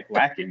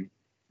lacking.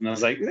 And I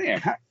was like, man,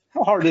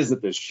 how hard is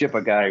it to ship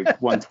a guy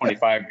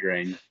 125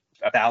 grain,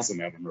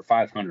 1,000 of them, or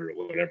 500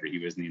 or whatever he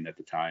was needing at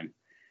the time?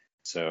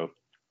 So,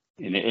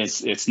 and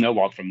it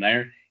snowballed from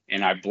there.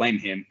 And I blame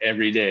him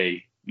every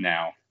day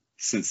now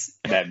since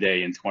that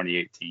day in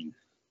 2018.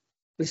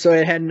 So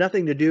it had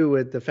nothing to do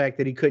with the fact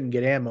that he couldn't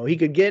get ammo. He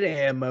could get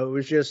ammo. It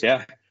was just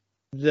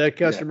the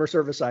customer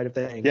service side of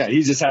things. Yeah,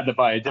 he just had to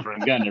buy a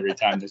different gun every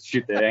time to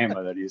shoot the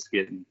ammo that he was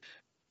getting.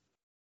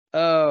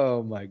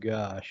 Oh, my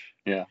gosh.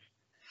 Yeah.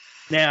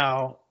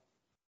 Now,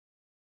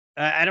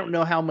 I don't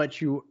know how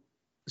much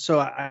so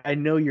I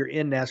know you're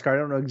in NASCAR. I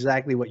don't know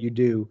exactly what you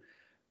do.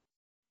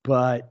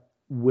 But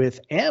with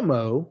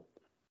ammo,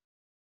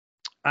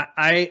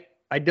 I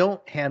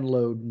don't hand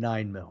load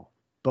 9mm.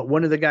 But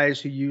one of the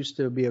guys who used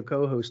to be a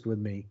co-host with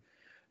me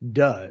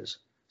does.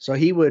 So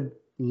he would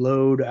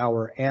load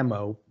our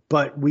ammo,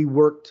 but we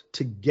worked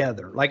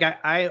together. Like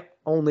I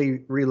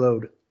only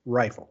reload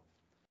rifle.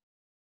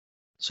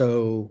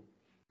 So,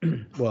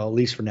 well, at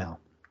least for now.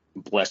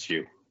 Bless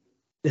you.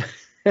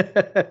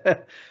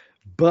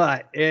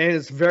 But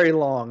it's very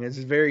long. It's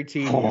very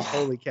tedious.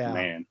 Holy cow.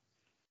 Man.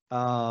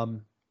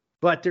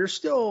 But there's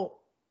still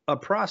a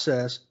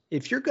process.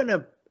 If you're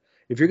gonna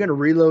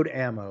reload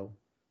ammo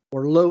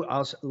or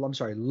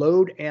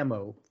load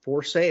ammo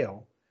for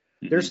sale,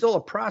 there's still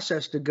a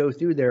process to go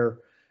through there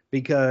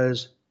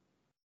because,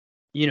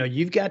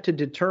 you've got to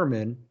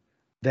determine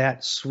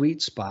that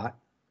sweet spot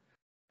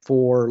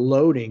for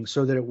loading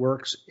so that it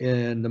works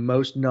in the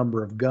most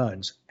number of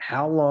guns.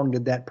 How long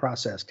did that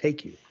process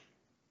take you?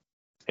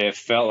 It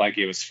felt like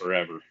it was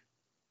forever.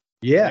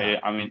 Yeah.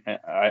 I mean,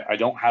 I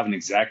don't have an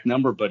exact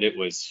number, but it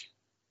was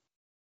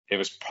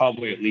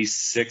probably at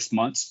least 6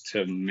 months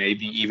to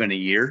maybe even a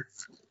year.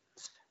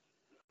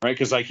 Right?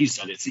 Because like you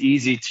said, it's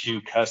easy to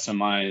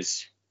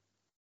customize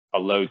a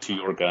load to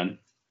your gun,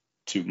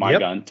 to my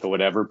gun, to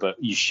whatever, but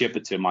you ship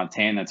it to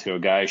Montana to a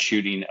guy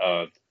shooting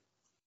a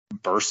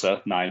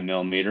Versa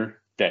 9mm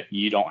that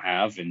you don't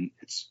have, and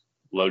it's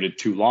loaded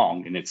too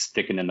long and it's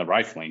sticking in the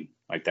rifling.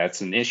 Like,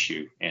 that's an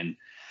issue. And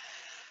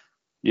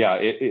yeah,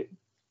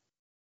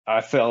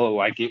 I felt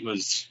like it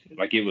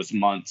was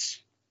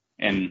months.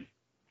 And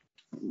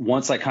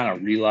once I kind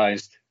of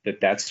realized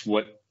that that's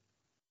what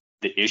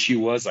the issue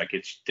was, like,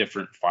 it's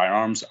different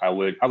firearms, I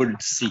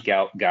would seek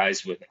out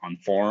guys on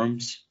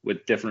forums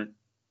with different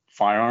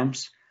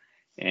firearms.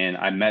 And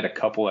I met a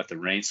couple at the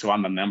range. So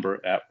I'm a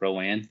member at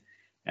Roland,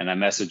 and I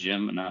messaged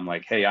him and I'm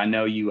like, hey, I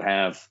know you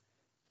have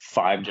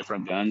 5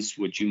 different guns.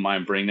 Would you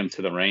mind bringing them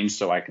to the range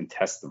so I can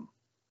test them?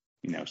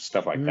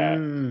 Stuff like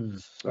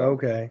that.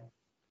 Okay.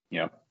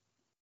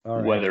 All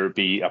right. Whether it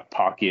be a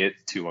pocket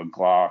to a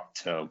Glock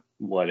to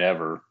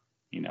whatever,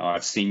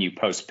 I've seen you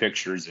post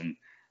pictures and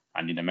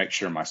I need to make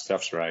sure my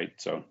stuff's right.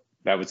 So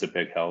that was a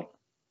big help.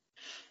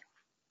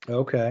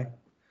 Okay.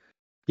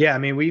 Yeah. I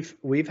mean,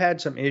 we've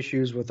had some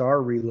issues with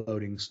our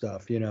reloading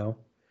stuff,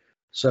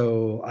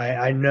 so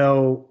I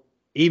know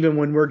even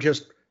when we're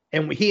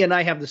and he and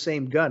I have the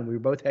same gun, we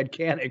both had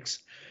Canics.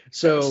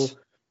 So, yes.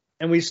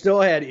 And we still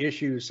had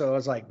issues. So I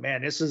was like,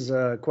 man, this is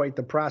quite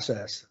the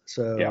process.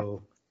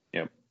 So,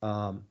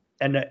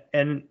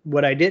 and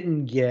what I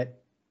didn't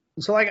get,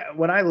 so like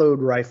when I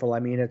load rifle, I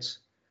mean,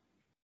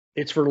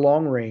 it's for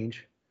long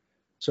range,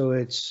 so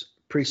it's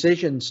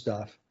precision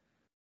stuff,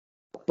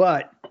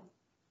 but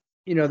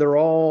they're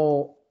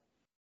all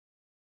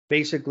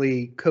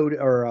basically coated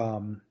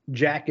or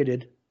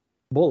jacketed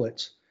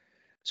bullets.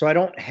 So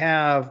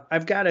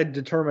I've got to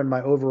determine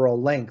my overall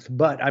length,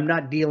 but I'm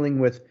not dealing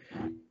with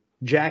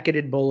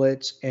jacketed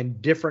bullets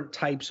and different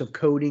types of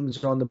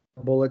coatings on the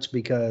bullets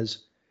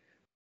because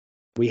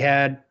we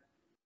had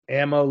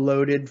ammo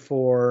loaded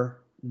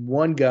for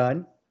one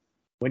gun,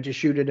 went to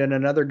shoot it in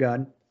another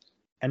gun,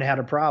 and had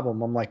a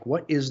problem. I'm like,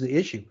 what is the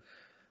issue?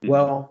 Mm-hmm.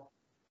 Well,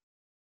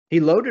 he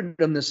loaded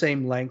them the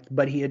same length,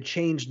 but he had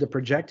changed the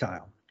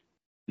projectile.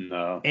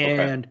 No.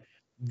 And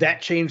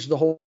that changed the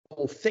whole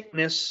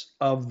thickness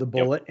of the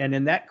bullet. And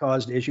then that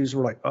caused issues.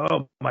 We're like,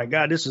 oh my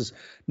God, this is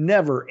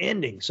never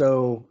ending.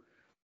 So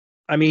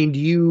I mean, do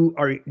you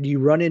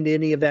run into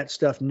any of that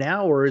stuff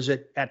now, or is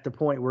it at the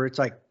point where it's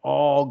like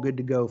all good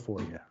to go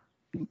for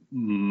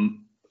you?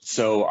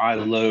 So I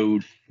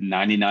load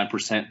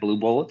 99% blue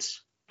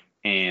bullets,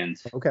 and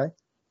Okay.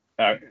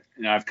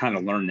 and I've kind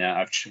of learned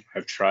that.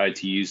 I've tried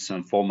to use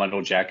some Full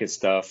Metal Jacket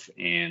stuff,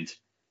 and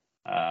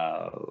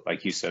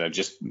like you said, I've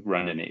just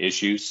run into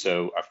issues.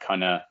 So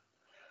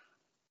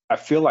I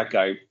feel like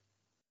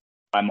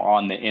I'm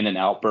on the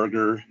In-N-Out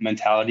Burger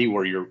mentality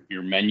where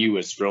your menu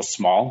is real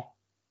small,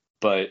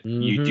 but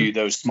you do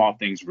those small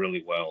things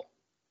really well.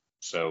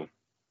 So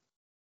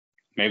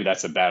maybe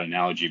that's a bad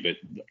analogy, but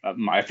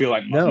I feel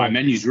like my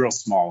menu's real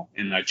small,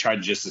 and I try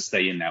just to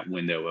stay in that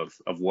window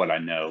of what I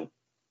know.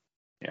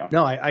 Yeah.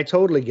 No, I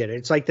totally get it.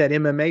 It's like that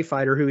MMA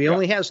fighter who he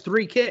only has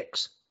 3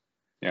 kicks.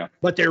 Yeah.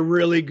 But they're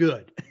really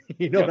good.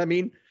 You know what I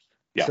mean?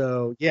 Yeah.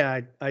 So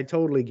yeah, I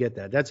totally get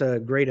that. That's a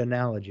great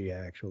analogy,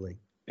 actually.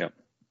 Yeah.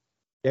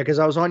 Yeah, because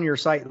I was on your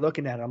site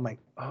looking at it. I'm like,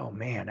 oh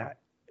man,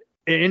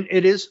 and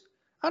it is.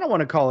 I don't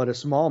want to call it a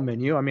small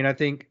menu. I mean, I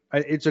think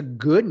it's a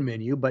good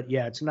menu, but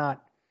yeah, it's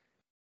not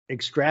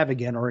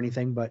extravagant or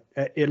anything. But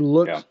it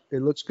looks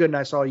good. And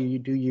I saw you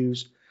do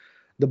use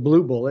the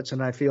blue bullets,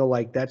 and I feel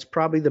like that's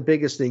probably the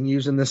biggest thing,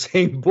 using the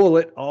same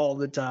bullet all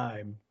the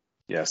time.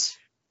 Yes.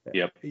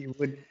 Yep.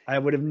 I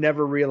would have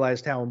never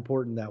realized how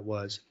important that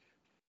was.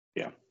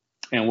 Yeah.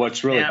 And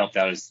what's really helped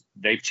out is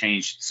they've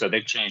changed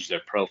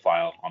their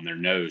profile on their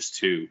nose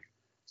too.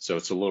 So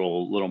it's a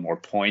little more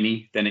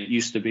pointy than it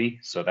used to be.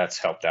 So that's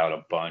helped out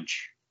a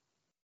bunch.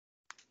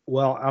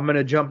 Well, I'm going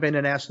to jump in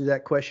and ask you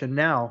that question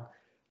now.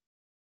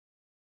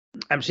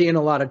 I'm seeing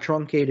a lot of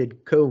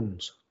truncated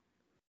cones.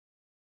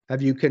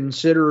 Have you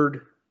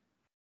considered,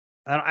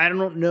 I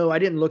don't know, I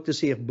didn't look to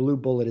see if Blue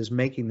Bullet is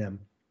making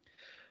them,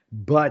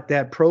 but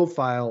that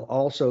profile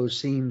also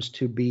seems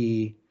to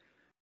be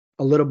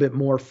a little bit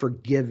more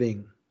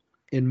forgiving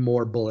in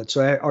more bullets.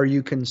 So are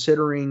you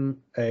considering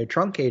a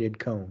truncated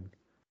cone?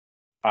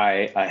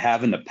 I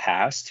have in the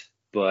past,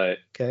 but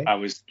I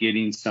was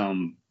getting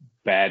some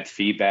bad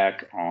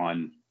feedback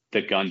on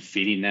the gun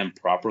feeding them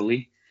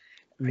properly.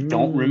 I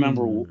don't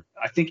remember.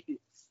 I think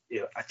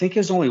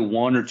there's only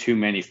 1 or 2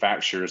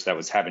 manufacturers that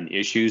was having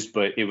issues,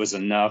 but it was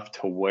enough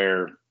to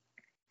where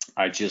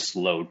I just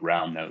load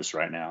round nose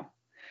right now.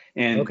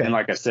 And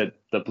like I said,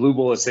 the blue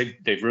bullets,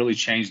 they've really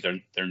changed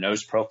their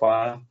nose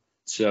profile.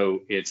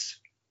 So it's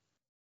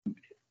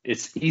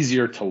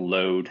easier to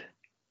load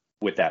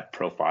with that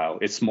profile.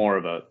 It's more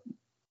of a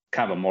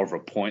more of a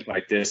point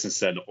like this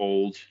instead of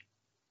old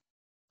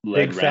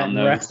lead round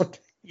nose.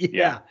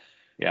 Yeah.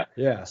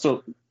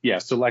 So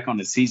like on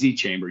the CZ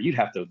chamber, you'd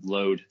have to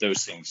load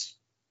those things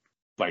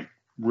like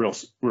real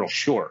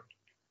short.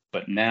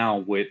 But now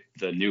with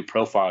the new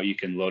profile, you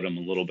can load them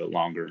a little bit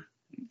longer,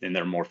 and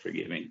they're more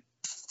forgiving.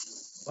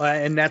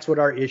 And that's what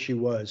our issue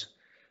was.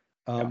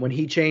 When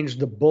he changed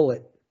the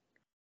bullet,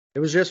 it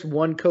was just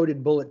one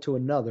coated bullet to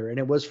another, and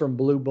it was from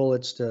blue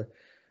bullets to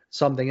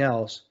something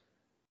else.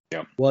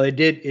 Yeah. Well, it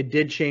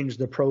did change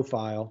the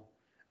profile.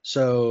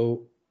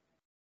 So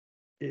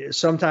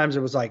sometimes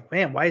it was like,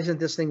 man, why isn't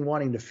this thing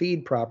wanting to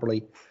feed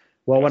properly?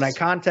 Well, when I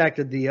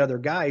contacted the other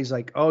guy, he's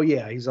like, oh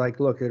yeah. He's like,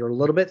 look, they're a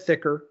little bit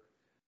thicker.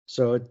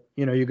 So,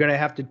 you're going to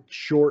have to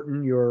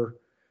shorten your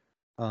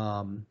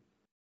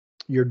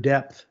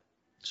depth.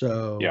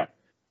 So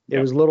it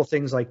was little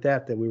things like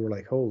that we were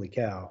like, holy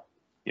cow.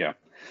 Yeah.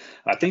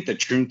 I think the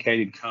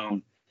truncated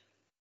cone,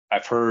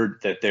 I've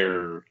heard that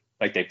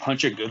they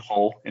punch a good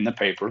hole in the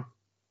paper,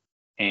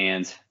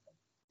 and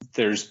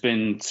there's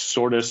been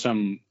sort of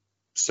some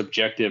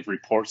subjective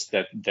reports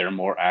that they're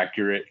more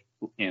accurate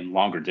in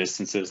longer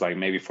distances, like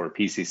maybe for a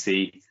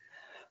PCC.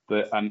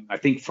 But I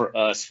think for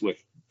us, with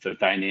the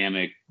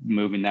dynamic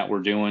moving that we're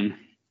doing,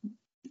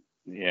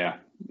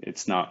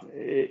 it's not,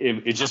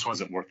 it just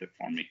wasn't worth it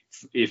for me.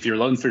 If you're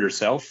loading for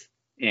yourself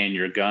and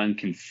your gun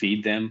can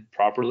feed them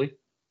properly,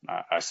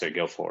 I say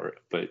go for it.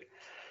 But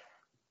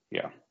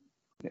yeah,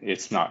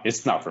 it's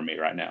not for me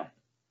right now.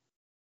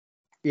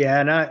 Yeah.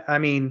 And I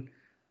mean,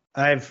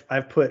 I've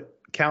put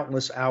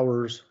countless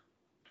hours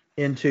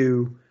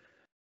into,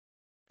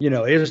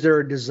 is there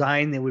a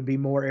design that would be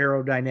more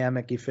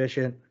aerodynamic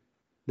efficient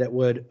that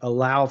would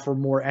allow for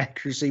more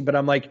accuracy? But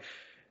I'm like,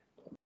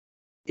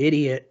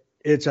 idiot,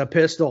 it's a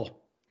pistol.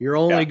 You're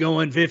only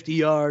going 50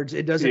 yards.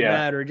 It doesn't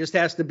matter. It just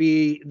has to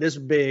be this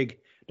big.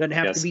 It doesn't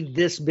have to be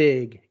this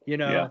big,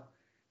 Yeah.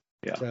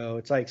 So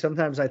it's like,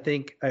 sometimes I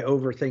think I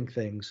overthink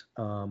things.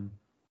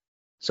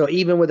 So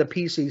even with a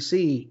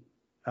PCC,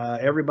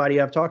 everybody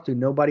I've talked to,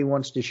 nobody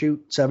wants to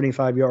shoot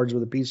 75 yards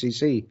with a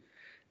PCC.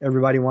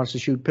 Everybody wants to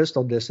shoot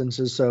pistol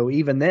distances. So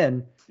even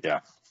then,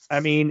 I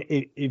mean,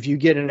 if you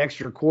get an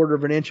extra quarter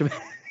of an inch of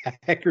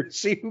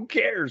accuracy, who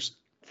cares?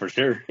 For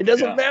sure. It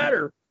doesn't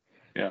matter.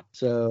 Yeah.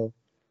 So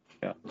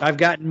I've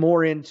gotten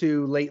more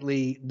into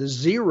lately the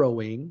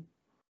zeroing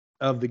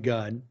of the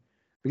gun,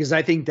 because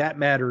I think that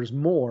matters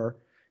more.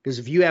 Because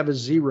if you have a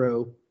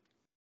zero,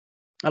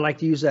 I like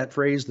to use that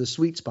phrase, the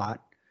sweet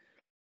spot.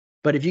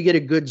 But if you get a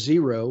good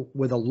zero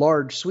with a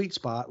large sweet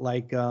spot,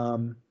 like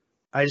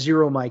I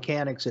zero my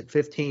mechanics at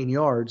 15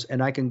 yards,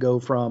 and I can go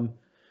from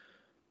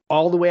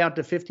all the way out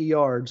to 50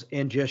 yards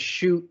and just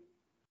shoot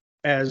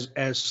as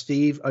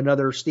Steve,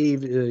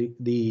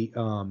 the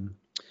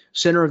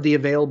center of the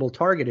available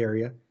target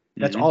area.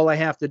 That's all I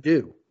have to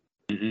do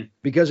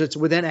because it's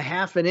within a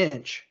half an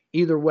inch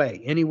either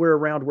way, anywhere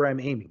around where I'm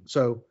aiming.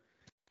 So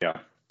yeah,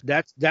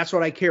 that's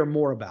what I care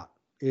more about,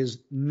 is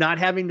not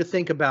having to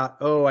think about,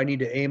 oh, I need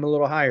to aim a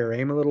little higher,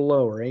 aim a little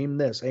lower, aim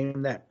this,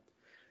 aim that.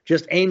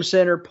 Just aim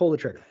center, pull the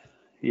trigger.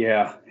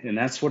 Yeah, and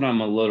that's what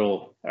I'm a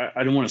little,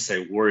 I don't want to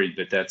say worried,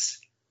 but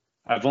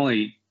I've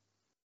only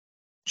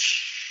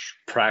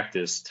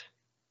practiced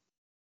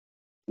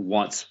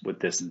once with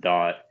this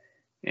dot,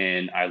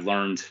 and I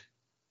learned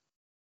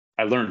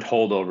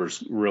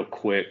holdovers real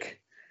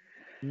quick.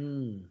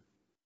 I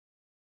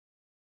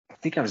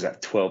think I was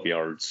at 12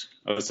 yards.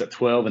 I was at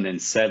 12 and then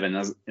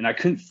 7. I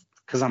couldn't,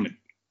 because I'm a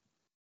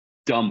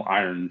dumb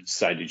iron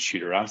sighted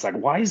shooter. I was like,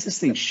 why is this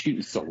thing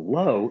shooting so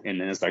low? And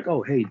then it's like,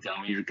 oh, hey,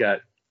 dummy,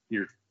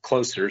 you're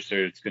closer, so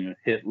it's going to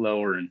hit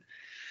lower. And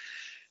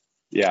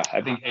yeah,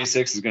 I think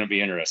A6 is going to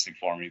be interesting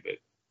for me, but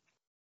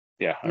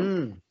yeah.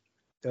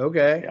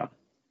 Okay.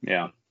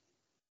 Yeah.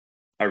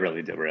 I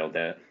really derailed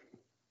that.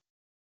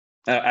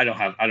 I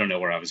don't know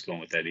where I was going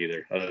with that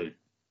either.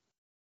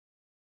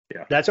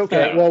 Yeah. That's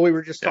okay. Well, we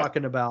were just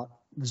talking about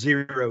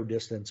zero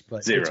distance,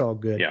 but it's all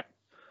good. Yeah.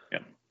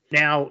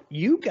 Now,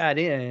 you got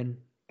in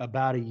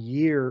about a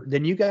year,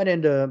 then you got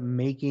into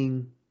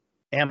making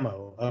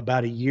ammo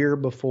about a year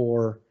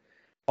before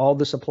all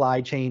the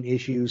supply chain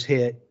issues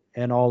hit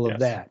and all of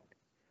that.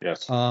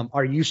 Yes.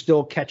 Are you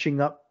still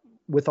catching up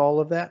with all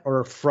of that,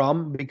 or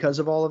because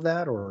of all of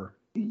that, or?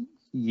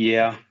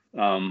 Yeah.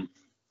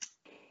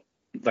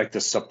 Like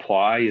the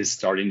supply is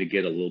starting to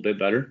get a little bit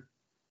better,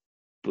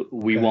 but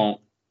we won't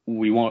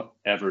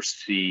ever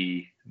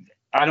see,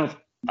 I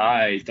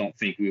don't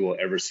think we will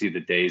ever see the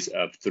days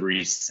of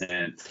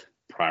 3-cent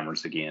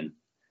primers again,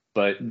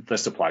 but the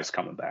supply's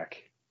coming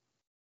back.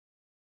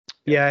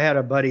 Yeah, I had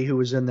a buddy who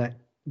was in the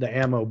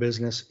ammo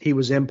business. He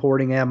was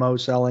importing ammo,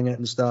 selling it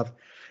and stuff.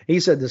 He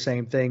said the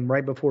same thing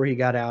right before he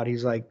got out.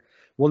 He's like,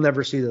 we'll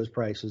never see those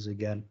prices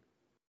again.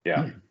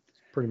 Yeah.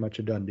 Pretty much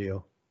a done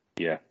deal.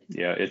 Yeah,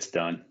 it's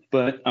done.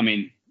 But I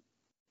mean,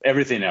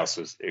 everything else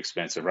is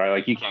expensive, right?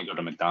 Like you can't go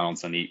to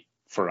McDonald's and eat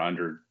for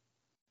under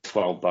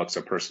 $12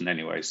 a person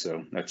anyway.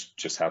 So that's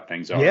just how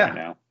things are right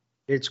now.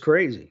 It's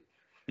crazy.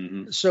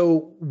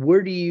 So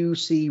where do you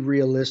see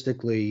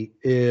realistically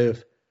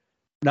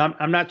now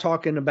I'm not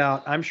talking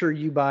about, I'm sure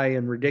you buy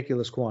in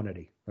ridiculous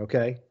quantity.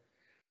 Okay.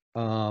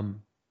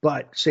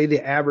 But say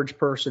the average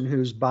person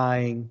who's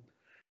buying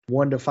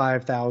 1,000 to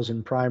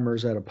 5,000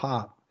 primers at a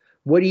pop,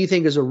 what do you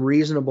think is a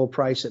reasonable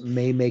price that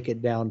may make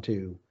it down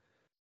to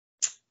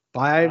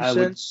 5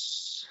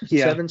 cents,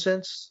 7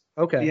 cents?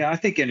 Okay. Yeah, I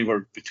think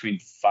anywhere between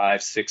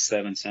 5, 6,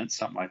 7 cents,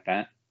 something like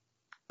that.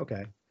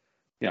 Okay.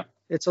 Yeah.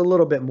 It's a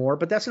little bit more,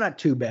 but that's not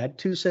too bad.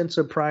 2 cents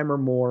a primer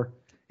more.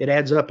 It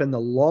adds up in the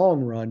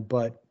long run,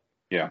 but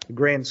the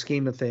grand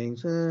scheme of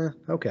things,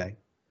 okay.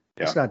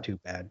 Yeah. It's not too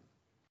bad.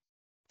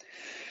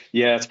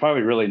 Yeah, it's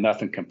probably really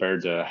nothing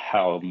compared to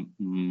how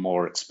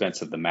more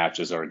expensive the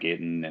matches are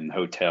getting and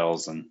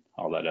hotels and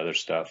all that other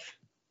stuff.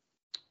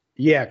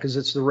 Yeah, because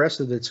it's the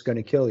rest of it's going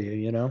to kill you,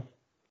 you know?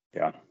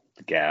 Yeah,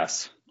 the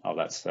gas, all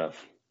that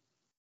stuff.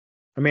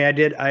 I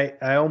mean,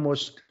 I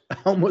almost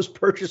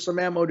purchased some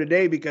ammo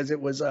today because it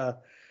was a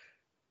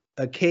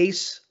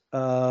case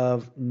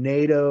of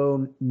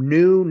new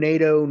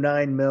NATO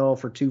 9mm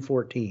for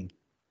 $214.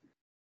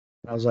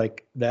 I was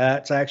like,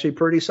 that's actually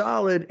pretty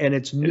solid, and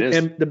it's new.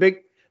 And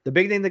the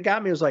big thing that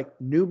got me was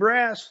like new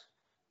brass.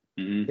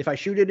 If I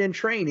shoot it in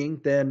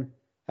training, then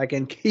I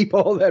can keep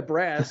all that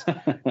brass.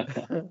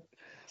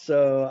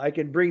 So I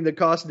can bring the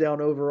cost down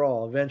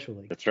overall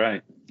eventually. That's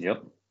right.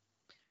 Yep.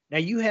 Now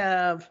you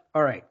have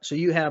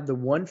the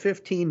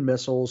 115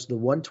 missiles, the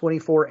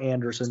 124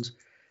 Andersons,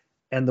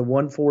 and the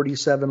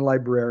 147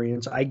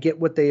 Librarians. I get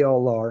what they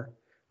all are.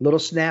 A little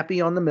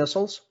snappy on the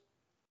missiles,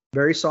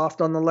 very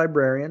soft on the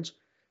Librarians,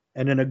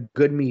 and in a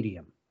good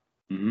medium.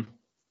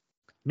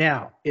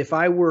 Now, if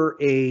I were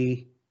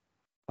I'm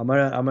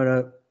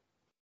gonna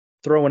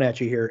throw one at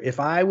you here. If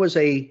I was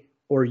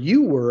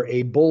you were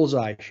a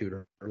bullseye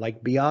shooter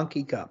like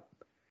Bianchi Cup,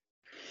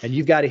 and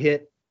you've got to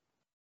hit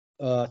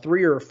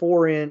 3 or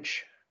 4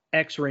 inch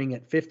X-ring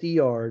at 50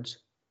 yards,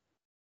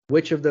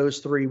 which of those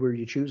 3 were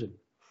you choosing?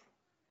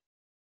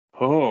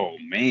 Oh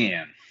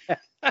man.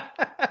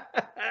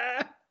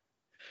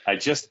 I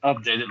just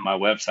updated my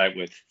website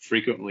with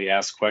frequently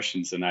asked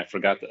questions, and I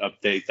forgot to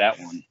update that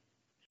one.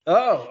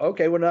 Oh,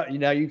 okay. Well,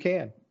 now you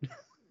can.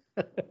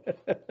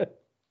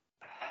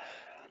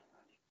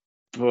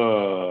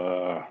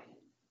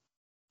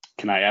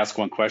 Can I ask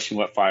one question?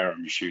 What firearm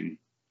are you shooting?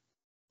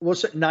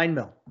 What's it?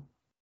 9mm.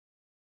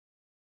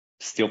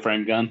 Steel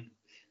frame gun?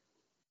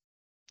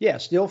 Yeah,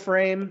 steel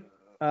frame.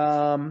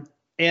 And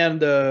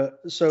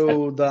it's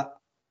going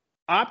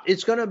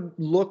to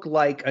look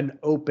like an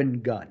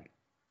open gun.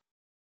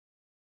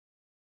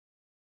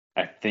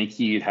 I think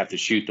you'd have to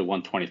shoot the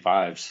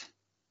 125s.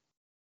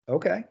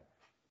 Okay.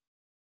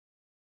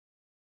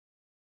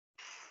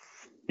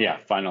 Yeah,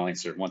 final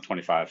answer,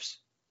 125s.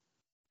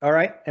 All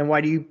right. And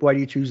why do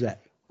you choose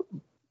that?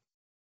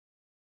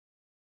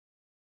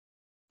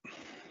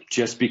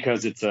 Just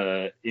because it's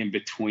a in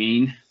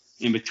between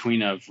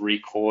of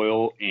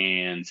recoil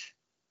and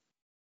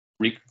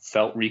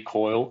felt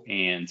recoil,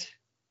 and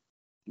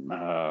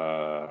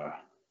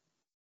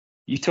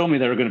you told me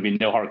there were going to be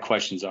no hard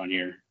questions on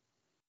here.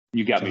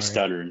 You got me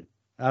stuttering.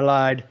 I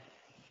lied.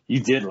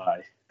 You did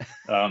lie.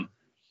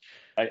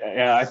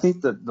 I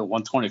think that the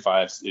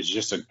 125s is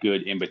just a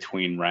good in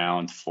between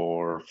round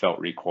for felt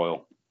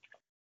recoil.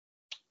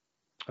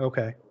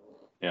 Okay.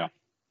 Yeah.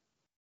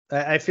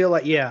 I feel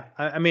like, yeah.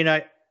 I mean,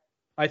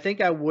 I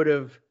think I would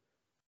have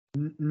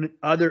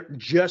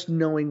just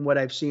knowing what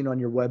I've seen on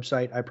your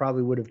website, I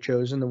probably would have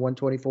chosen the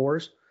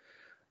 124s.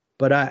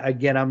 But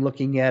I'm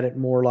looking at it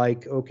more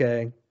like,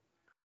 okay,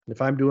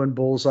 if I'm doing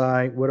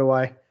bullseye, what do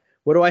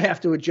I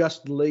have to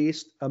adjust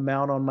least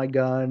amount on my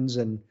guns?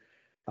 And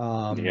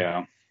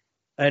Yeah.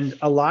 and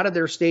a lot of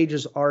their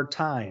stages are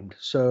timed.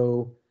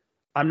 So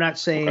I'm not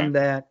saying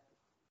that,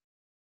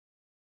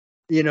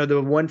 the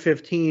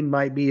 115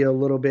 might be a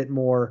little bit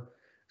more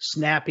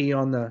snappy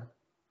on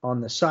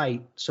the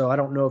sight. So I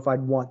don't know if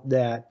I'd want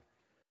that.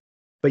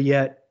 But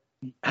yet,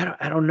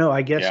 I don't know.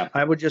 I guess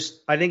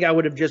I think I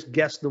would have just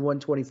guessed the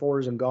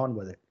 124s and gone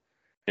with it.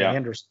 Yeah.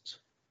 Andersons.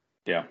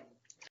 Yeah.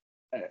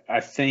 I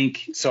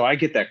think so. I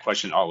get that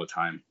question all the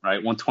time,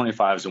 right?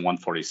 125s and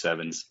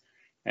 147s.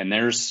 And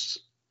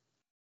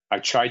I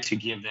try to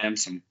give them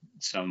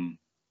some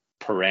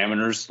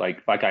parameters,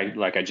 like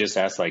I just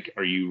asked, like,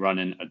 are you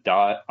running a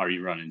dot? Are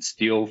you running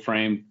steel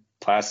frame,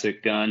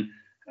 plastic gun?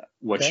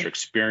 What's your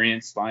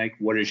experience like?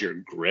 What is your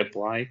grip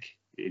like?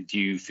 Do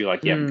you feel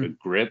like you have a good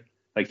grip?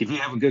 Like, if you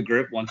have a good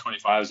grip,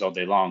 125s all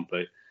day long.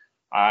 But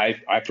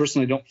I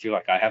personally don't feel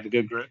like I have a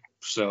good grip,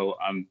 so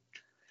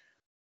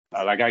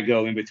I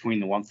go in between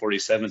the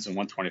 147s and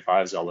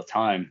 125s all the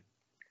time.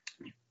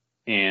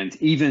 And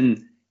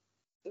even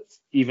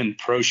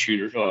pro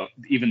shooters,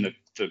 even the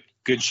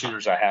good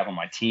shooters I have on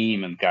my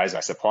team and guys I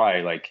supply,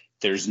 like,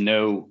 there's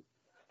no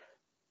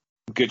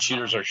good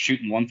shooters are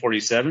shooting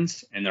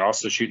 147s and they're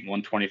also shooting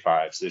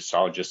 125s. It's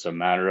all just a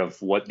matter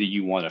of, what do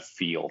you want to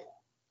feel?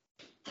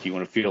 Do you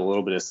want to feel a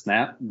little bit of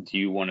snap? Do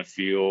you want to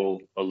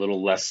feel a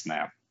little less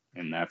snap?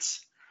 And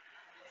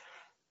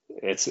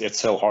it's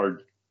so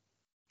hard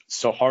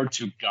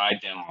to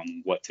guide them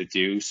on what to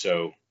do.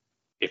 So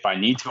if I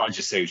need to, I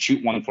just say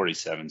shoot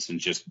 147s and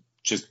just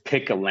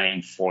pick a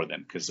lane for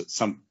them, because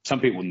some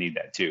people need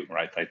that too,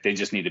 right? Like, they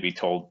just need to be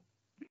told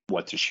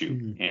what to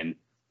shoot, and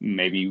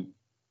maybe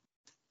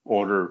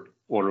order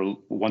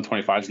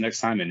 125s next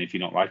time. And if you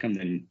don't like them,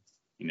 then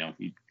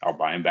I'll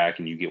buy them back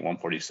and you get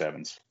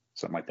 147s,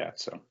 something like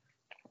that. So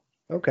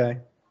okay.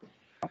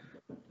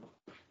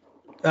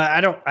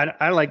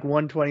 I like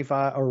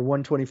 125 or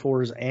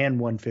 124s and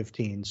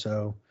 115.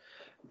 So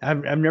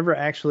I've never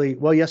actually,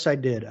 well, yes, I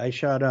did. I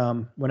shot,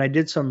 when I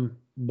did some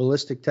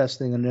ballistic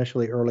testing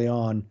initially early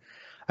on,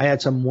 I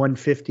had some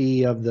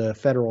 150 of the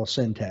Federal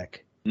Syntech.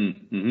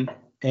 Mm-hmm.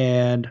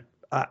 And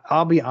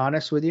I'll be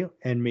honest with you,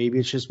 and maybe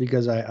it's just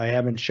because I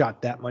haven't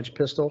shot that much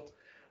pistol.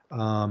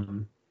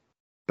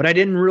 But I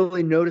didn't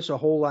really notice a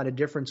whole lot of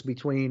difference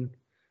between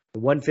the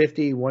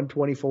 150,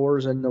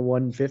 124s and the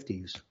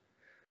 150s.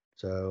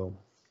 So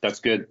that's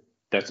good.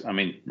 That's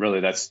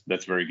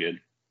very good.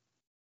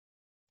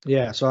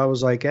 Yeah. So I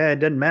was like, it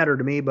doesn't matter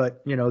to me,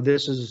 but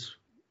this is,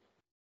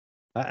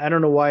 I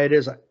don't know why it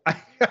is. I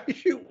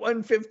shoot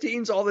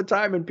 115s all the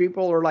time and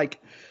people are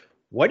like,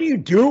 what are you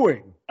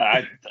doing?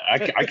 I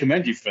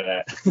commend you for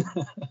that.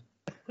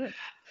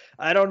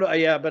 I don't know.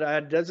 Yeah, but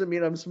it doesn't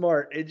mean I'm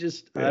smart. It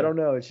just, I don't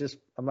know. It's just,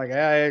 I'm like,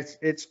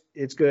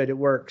 it's good. It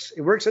works.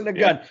 It works in the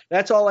gun.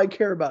 That's all I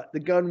care about. The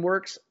gun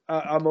works.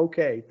 I'm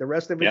okay. The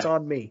rest of it's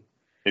on me.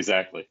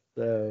 Exactly.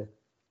 So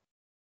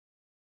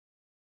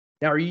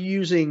now, are you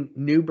using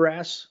new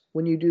brass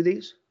when you do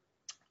these?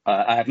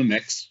 I have a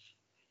mix.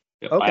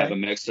 Okay. I have a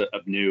mix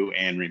of new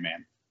and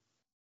reman.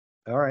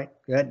 All right.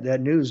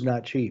 That new is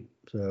not cheap.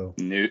 So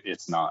new,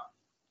 it's not.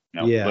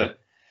 No. Yeah. But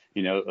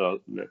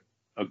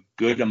a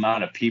good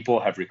amount of people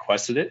have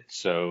requested it,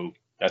 so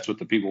that's what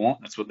the people want.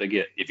 That's what they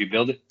get. If you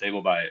build it, they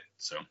will buy it.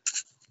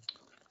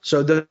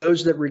 So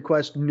those that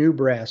request new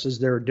brass, is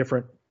there a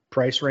different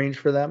price range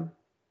for them?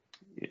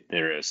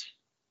 There is.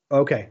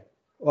 Okay.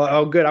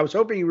 Well, good. I was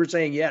hoping you were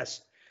saying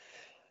yes.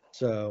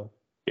 So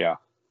yeah,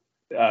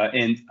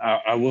 and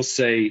I will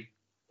say,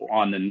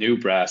 on the new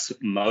brass,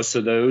 most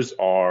of those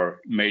are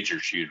major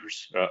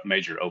shooters,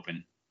 major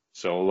open.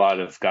 So a lot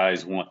of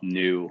guys want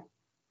new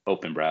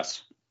open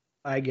brass.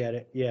 I get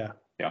it. Yeah.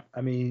 Yeah.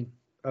 I mean,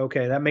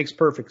 okay, that makes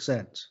perfect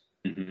sense.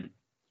 Mm-hmm.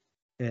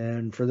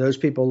 And for those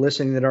people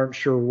listening that aren't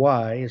sure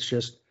why, it's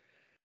just,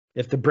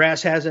 if the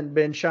brass hasn't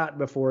been shot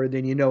before,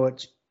 then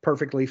it's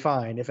perfectly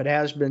fine. If it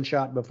has been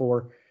shot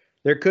before,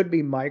 there could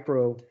be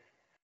micro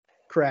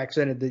cracks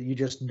in it that you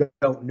just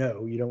don't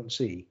know, you don't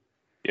see.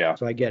 Yeah.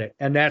 So I get it.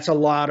 And that's a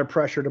lot of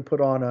pressure to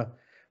put on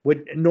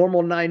with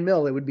normal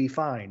 9mm, it would be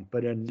fine.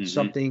 But in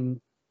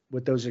something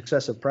with those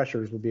excessive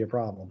pressures would be a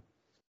problem.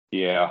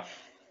 Yeah.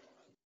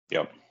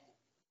 Yep.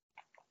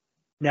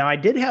 Now, I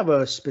did have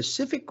a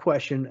specific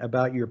question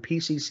about your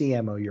PCC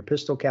ammo, your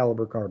pistol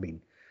caliber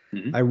carbine.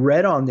 Mhm. I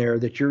read on there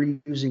that you're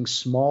using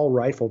small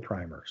rifle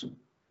primers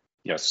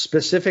Yes.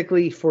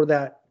 specifically for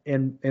that,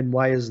 and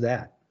why is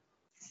that?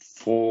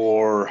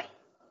 For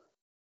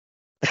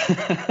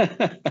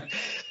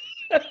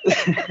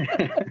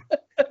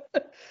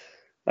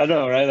I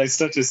know, right? Like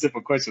such a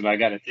simple question I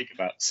got to think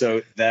about.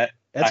 So that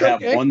That's I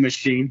have okay. one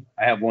machine.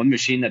 I have one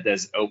machine that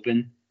does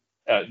open,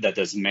 that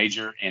does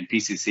major and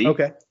PCC.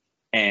 Okay.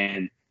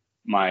 And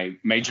my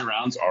major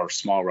rounds are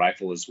small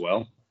rifle as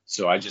well.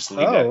 So I just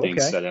leave that thing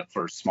set up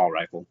for small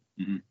rifle.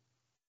 Mm-hmm.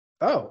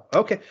 Oh,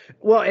 okay.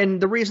 Well,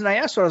 and the reason I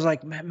asked, I was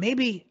like,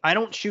 maybe I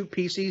don't shoot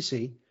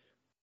PCC.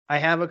 I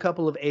have a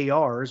couple of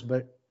ARs,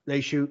 but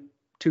they shoot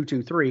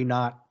 223,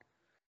 not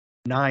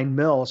 9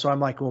 mil. So I'm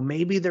like, well,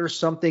 maybe there's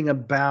something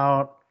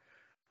about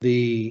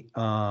the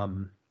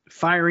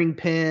firing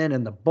pin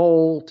and the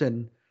bolt,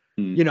 and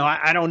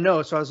I don't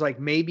know. So I was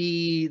like,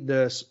 maybe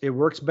it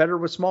works better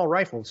with small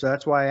rifles. So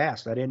that's why I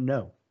asked. I didn't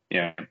know.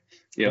 Yeah.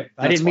 Yeah.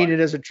 I didn't mean it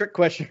as a trick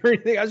question or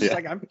anything. I was just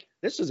like,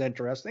 this is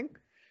interesting.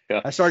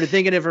 Yeah. I started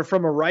thinking of it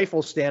from a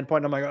rifle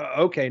standpoint. I'm like,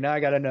 okay, now I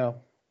got to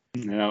know.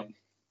 No,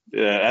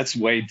 that's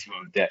way too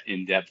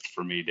in depth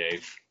for me,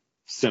 Dave.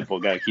 Simple.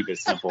 Got to keep it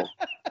simple.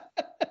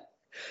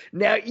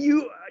 Now,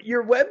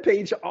 your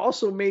webpage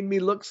also made me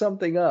look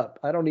something up.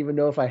 I don't even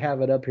know if I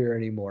have it up here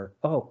anymore.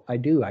 Oh, I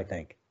do, I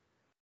think.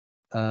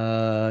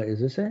 Is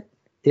this it?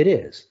 It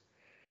is.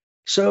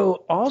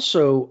 So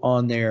also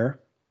on there,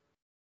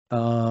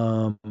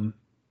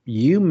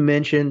 you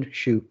mentioned,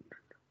 shoot,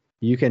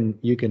 you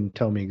can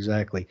tell me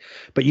exactly,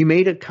 but you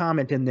made a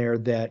comment in there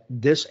that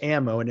this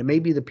ammo, and it may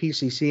be the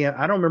PCC,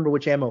 I don't remember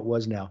which ammo it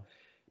was now,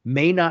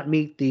 may not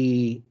meet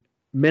the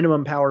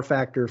minimum power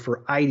factor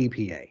for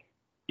IDPA.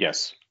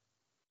 Yes.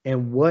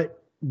 And what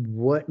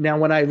now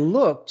when I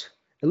looked,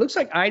 it looks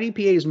like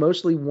IDPA is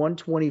mostly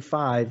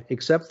 125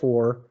 except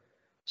for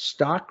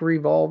stock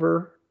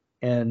revolver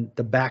and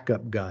the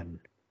backup gun.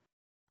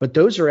 But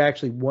those are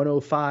actually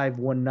 105,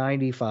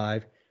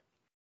 195.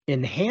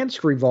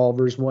 Enhanced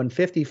revolvers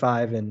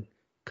 155 and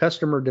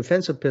customer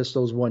defensive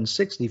pistols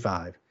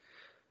 165.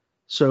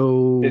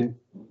 So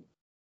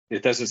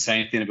it doesn't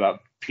say anything about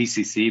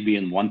PCC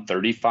being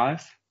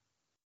 135.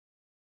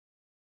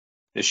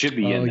 It should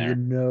be in there. You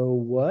know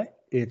what?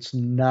 It's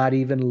not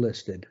even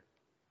listed.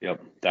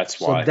 Yep, that's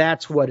why. So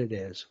that's what it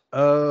is.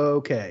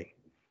 Okay.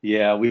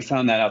 Yeah, we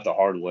found that out the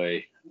hard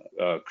way.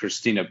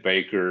 Christina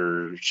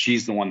Baker,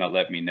 she's the one that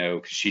let me know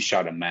because she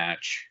shot a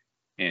match,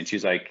 and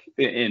she's like,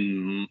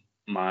 in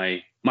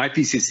my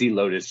PCC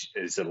load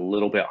is a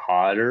little bit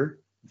hotter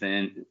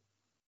than,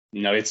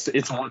 it's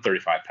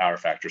 135 power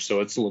factor,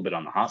 so it's a little bit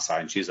on the hot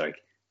side. And she's like,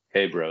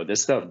 hey bro,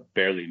 this stuff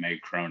barely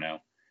made chrono.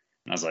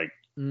 And I was like,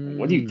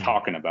 what are you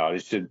talking about?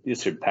 It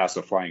should pass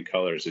the flying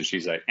colors. And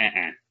she's like,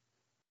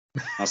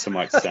 not so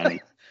much,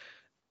 Sonny.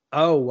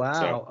 Oh wow.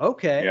 So,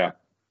 okay. Yeah.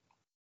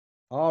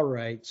 All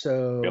right.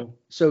 So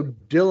so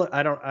Dillon,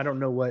 I don't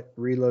know what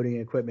reloading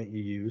equipment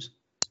you use,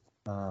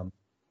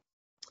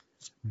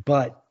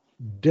 but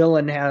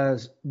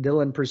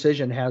Dillon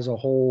Precision has a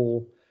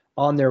whole,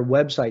 on their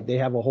website, they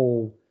have a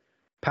whole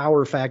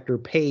power factor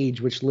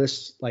page which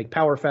lists like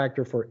power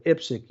factor for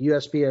IPSC,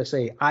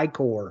 USPSA,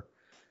 I-Core,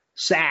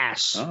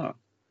 SAS,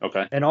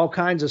 okay, and all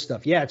kinds of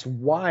stuff. Yeah, it's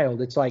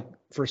wild. It's like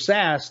for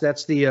SAS,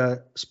 that's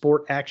the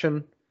sport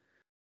action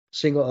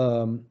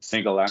single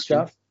action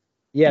stuff.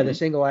 Yeah, the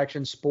single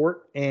action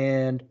sport,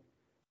 and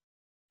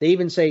they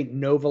even say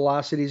no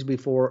velocities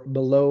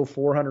below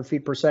 400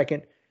 feet per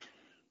second.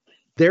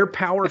 Their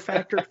power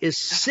factor is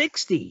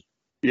 60.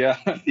 Yeah,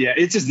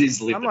 it just needs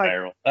to leave the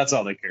barrel. That's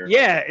all they care about.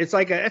 Yeah, it's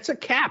like it's a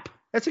cap.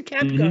 That's a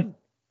cap gun.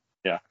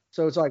 Yeah.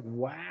 So it's like,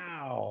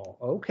 wow,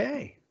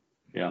 okay.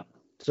 Yeah.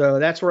 So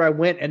that's where I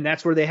went, and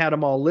that's where they had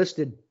them all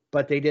listed,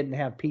 but they didn't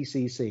have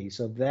PCC.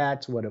 So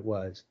that's what it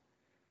was.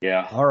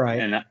 Yeah. All right.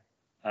 And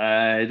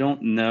I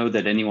don't know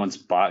that anyone's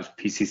bought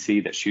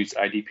PCC that shoots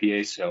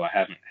IDPA, so I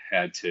haven't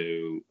had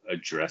to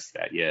address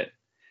that yet.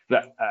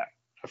 But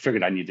I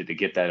figured I needed to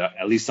get that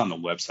at least on the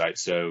website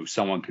so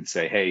someone could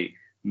say, hey,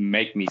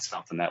 make me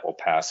something that will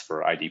pass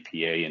for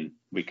IDPA, and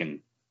we can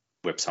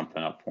whip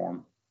something up for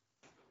them.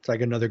 It's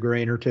like another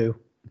grain or two.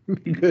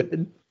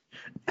 Good.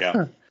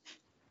 Yeah.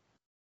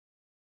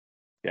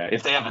 Yeah.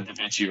 If they have a Da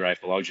Vinci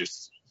rifle, I'll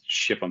just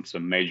ship them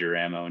some major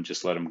ammo and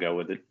just let them go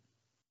with it.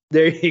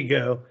 There you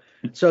go.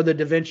 So the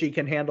Da Vinci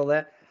can handle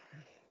that?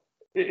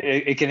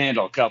 It can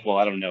handle a couple.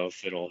 I don't know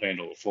if it'll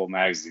handle a full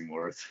magazine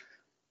worth.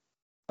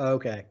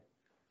 Okay.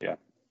 Yeah.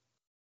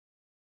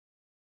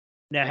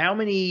 Now, how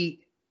many?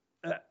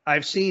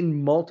 I've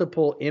seen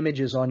multiple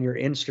images on your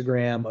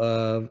Instagram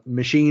of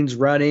machines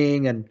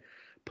running and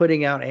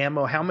putting out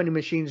ammo. How many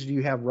machines do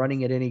you have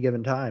running at any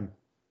given time?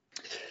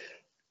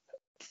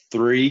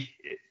 3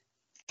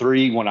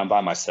 when I'm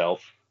by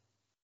myself.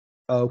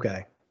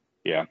 Okay.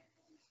 Yeah.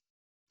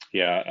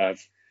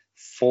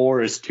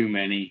 4 is too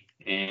many,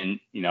 and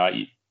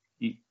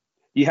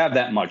you have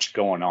that much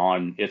going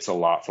on, it's a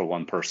lot for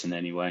one person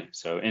anyway.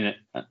 So, and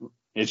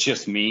it's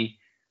just me.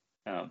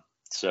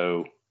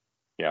 So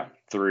yeah,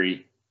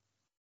 three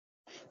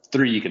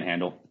you can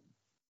handle.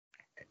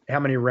 How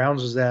many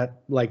rounds is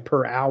that, like,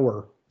 per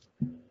hour?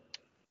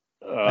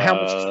 How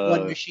much does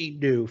one machine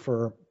do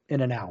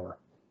in an hour?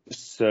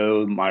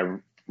 So my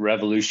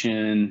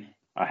Revolution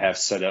I have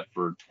set up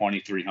for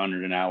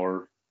 2,300 an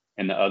hour,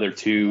 and the other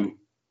two,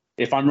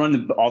 if I'm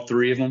running all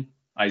three of them,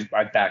 I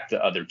back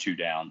the other two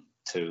down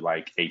to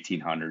like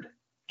 1,800,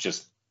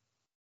 just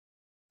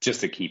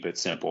to keep it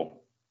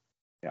simple.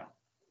 Yeah,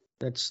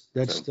 that's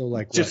so still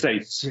like just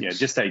what, say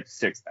just say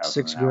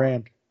 6,000.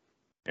 $6,000.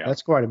 Yeah,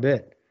 that's quite a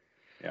bit.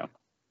 Yeah.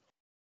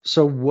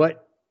 So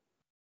what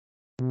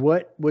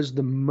was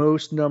the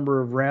most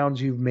number of rounds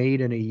you've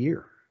made in a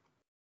year?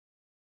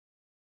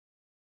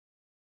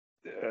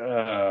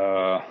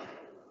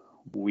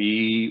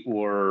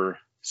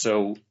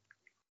 So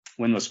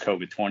when was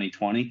COVID?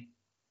 2020,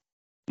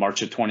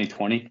 March of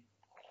 2020.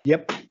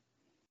 Yep.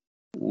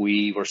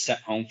 We were sent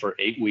home for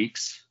 8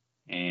 weeks,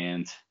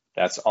 and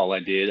that's all I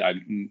did. I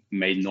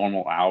made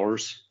normal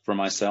hours for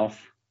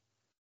myself,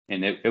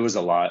 and it was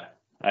a lot.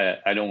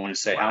 I don't want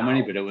to say how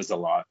many, but it was a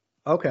lot.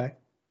 Okay.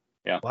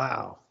 Yeah.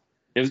 Wow.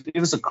 It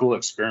was a cool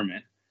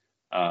experiment.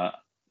 I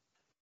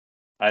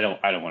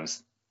don't want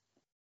to.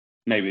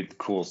 Maybe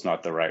cool is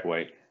not the right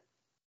way.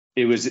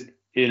 It was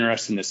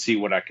interesting to see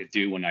what I could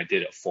do when I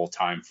did it full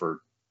time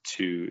for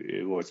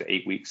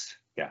 8 weeks.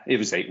 Yeah, it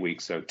was 8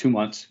 weeks, so 2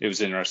 months. It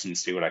was interesting to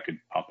see what I could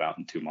pump out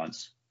in 2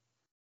 months.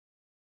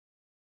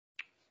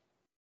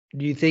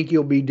 Do you think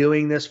you'll be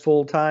doing this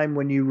full time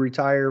when you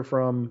retire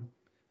from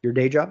your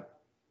day job?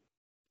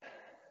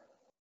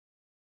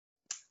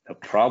 The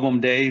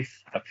problem, Dave,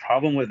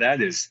 with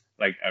that is,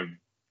 like,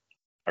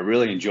 I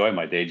really enjoy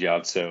my day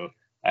job, so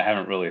I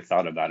haven't really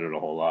thought about it a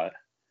whole lot.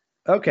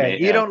 Okay,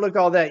 you don't look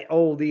all that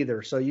old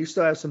either, so you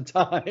still have some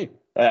time.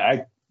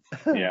 Yeah.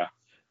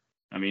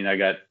 I mean,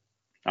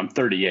 I'm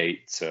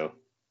 38, so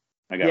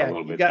I got a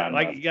little bit of time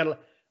left.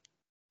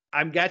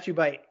 I've got you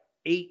by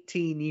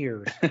 18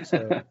 years.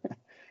 So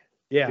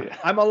yeah,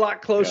 I'm a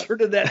lot closer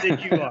to that than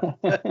you are.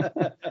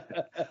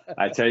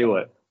 I tell you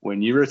what,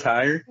 when you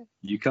retire,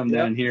 you come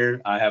down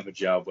here, I have a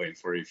job waiting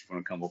for you if you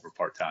want to come over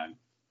part-time.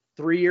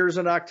 3 years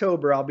in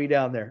October, I'll be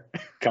down there.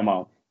 Come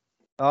on.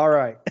 All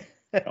right.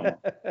 Come on.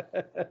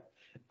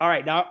 All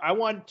right. Now I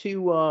want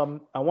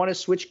to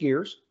switch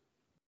gears,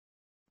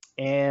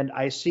 and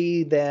I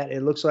see that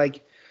it looks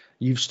like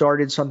you've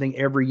started something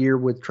every year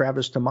with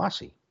Travis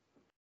Tomasi.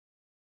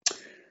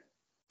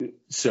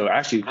 So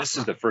actually, this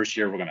is the first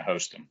year we're going to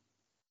host him.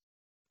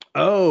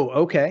 Oh,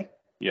 okay.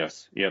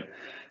 Yes. Yep.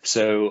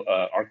 So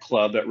our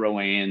club at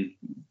Rowan,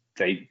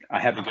 I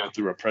had to go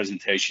through a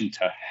presentation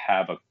to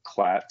have a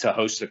class, to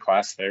host a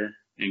class there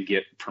and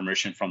get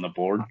permission from the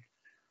board.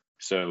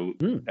 So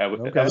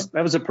that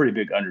was a pretty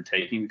big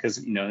undertaking, because,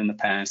 in the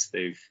past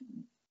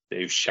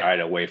they've shied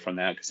away from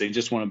that because they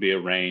just want to be a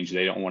range.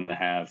 They don't want to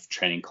have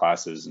training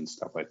classes and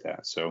stuff like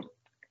that. So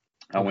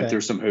I went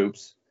through some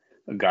hoops,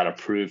 got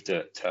approved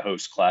to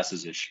host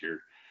classes this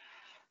year.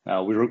 I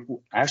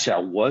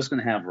was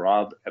going to have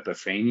Rob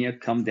Epifania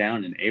come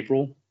down in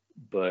April,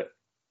 but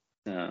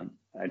I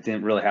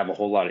didn't really have a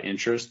whole lot of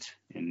interest,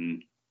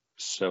 and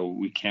so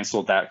we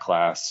canceled that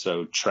class.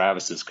 So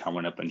Travis is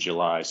coming up in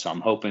July. So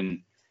I'm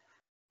hoping,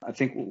 I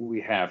think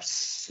we have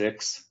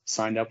 6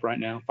 signed up right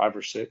now, 5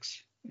 or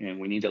 6, and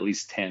we need at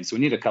least 10. So we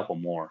need a couple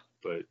more,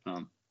 but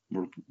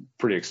we're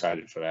pretty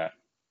excited for that.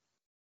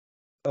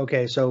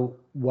 Okay, so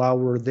while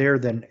we're there,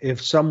 then,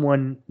 if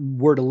someone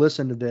were to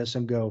listen to this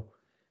and go,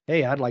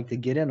 hey, I'd like to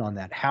get in on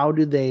that, how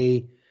do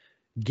they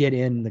get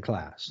in the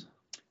class?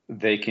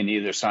 They can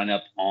either sign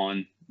up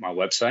on my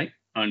website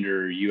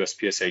under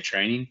USPSA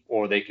training,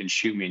 or they can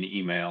shoot me an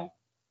email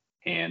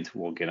and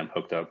we'll get them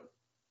hooked up.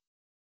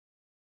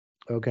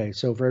 Okay,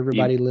 so for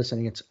everybody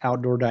listening, it's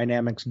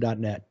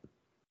outdoordynamics.net.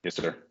 Yes,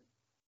 sir.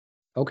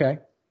 Okay.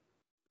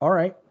 All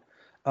right.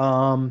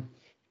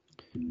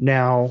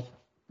 Now,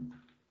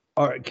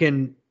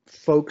 can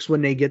folks,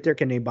 when they get there,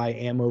 can they buy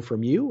ammo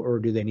from you, or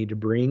do they need to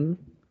bring?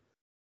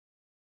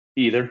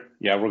 Either.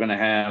 Yeah, we're going to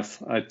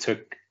have, I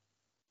took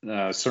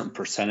a certain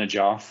percentage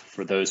off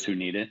for those who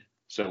need it.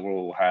 So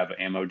we'll have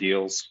ammo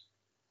deals,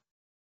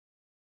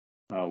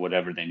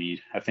 whatever they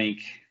need. I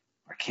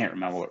can't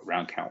remember what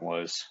round count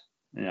was.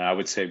 I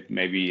would say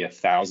maybe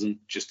 1,000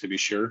 just to be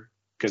sure,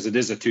 because it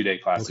is a 2-day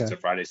class. Okay. It's a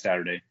Friday,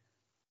 Saturday.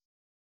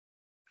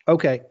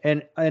 Okay.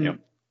 And yep.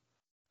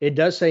 It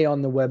does say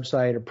on the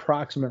website,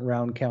 approximate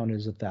round count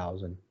is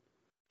 1,000.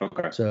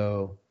 Okay.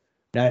 So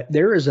now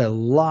there is a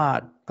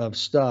lot of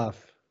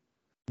stuff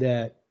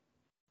that,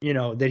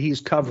 that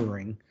he's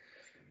covering.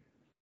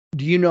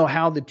 Do you know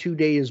how the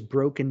 2-day is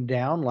broken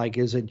down? Like,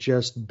 is it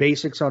just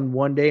basics on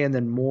one day and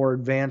then more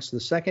advanced the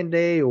second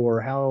day, or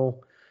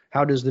how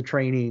does the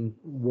training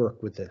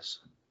work with this?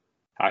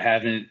 I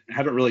haven't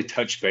really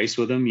touched base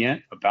with him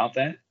yet about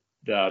that.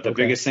 The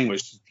biggest thing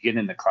was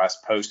getting the class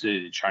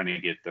posted and trying to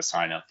get the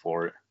sign up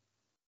for it.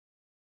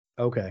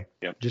 Okay.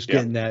 Yep. Just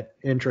getting that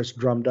interest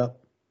drummed up.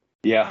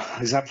 Yeah,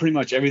 because I pretty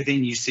much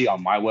everything you see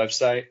on my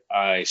website,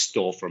 I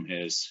stole from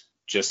his.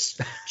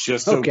 Just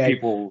so Okay.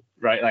 people,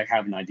 right, like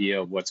have an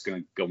idea of what's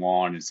going to go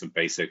on and some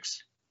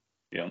basics.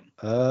 Yeah.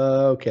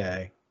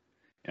 Okay.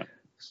 Yeah.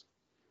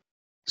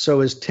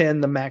 So is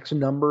 10 the max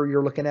number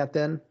you're looking at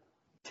then?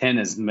 10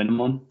 is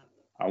minimum.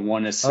 I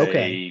want to Okay.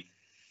 say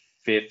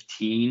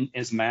 15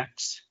 is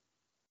max.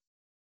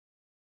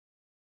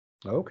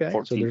 Okay. So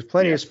 14. there's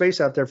plenty Yeah. of space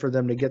out there for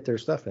them to get their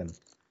stuff in.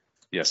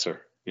 Yes, sir.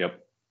 Yep.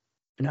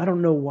 And I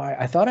don't know why.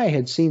 I thought I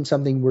had seen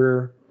something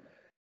where,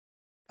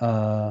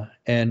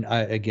 and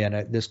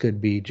this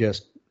could be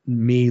just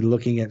me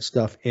looking at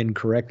stuff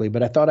incorrectly,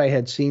 but I thought I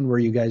had seen where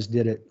you guys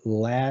did it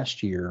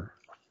last year.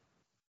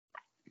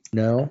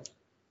 No?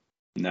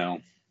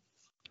 No.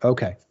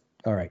 Okay.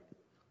 All right.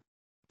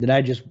 Then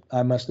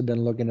I must have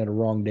been looking at a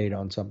wrong date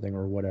on something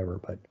or whatever,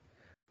 but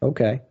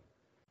okay.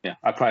 Yeah.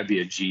 I'd probably be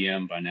a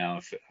GM by now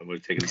if I would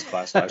have taken this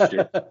class last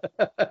year.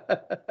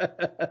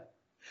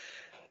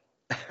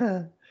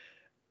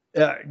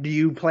 Do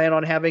you plan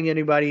on having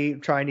anybody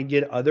trying to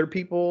get other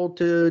people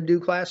to do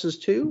classes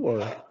too,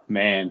 or?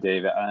 Man,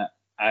 David,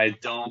 I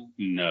don't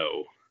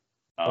know.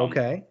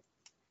 Okay.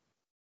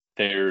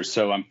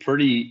 So I'm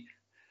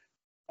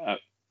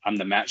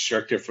the match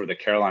director for the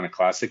Carolina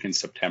Classic in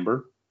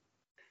September.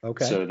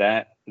 Okay. So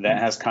that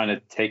has kind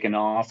of taken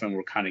off, and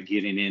we're kind of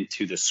getting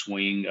into the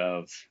swing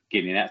of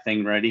getting that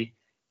thing ready,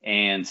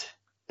 and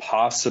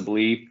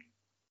possibly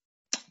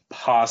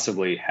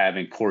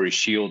having Corey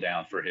Shield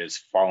down for his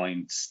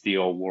Falling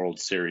Steel World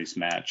Series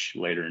match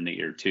later in the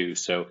year too.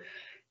 So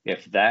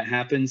if that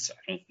happens,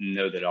 I don't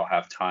know that I'll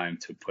have time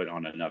to put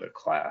on another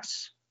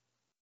class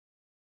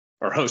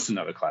or host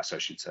another class, I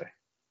should say.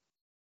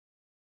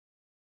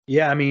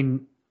 Yeah, I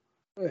mean,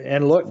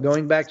 and look,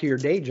 going back to your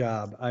day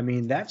job, I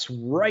mean, that's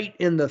right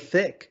in the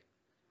thick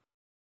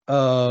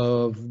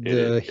of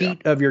the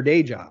heat of your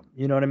day job.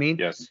 You know what I mean?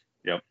 Yes.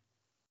 Yep.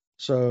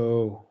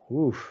 So,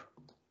 oof.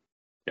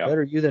 Yep.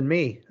 Better you than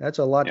me. That's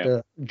a lot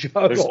to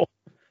juggle.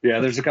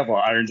 There's a couple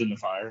of irons in the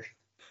fire.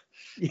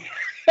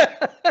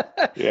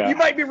 Yeah. You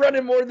might be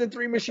running more than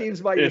 3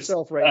 machines by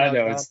yourself right now. I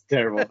know, Tom. it's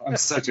terrible. I'm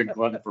such a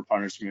glutton for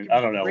punishment.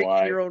 I don't know Break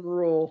why. your own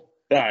rule.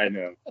 I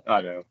know.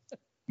 It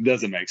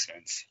doesn't make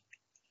sense.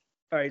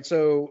 All right,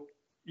 so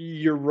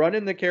you're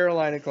running the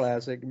Carolina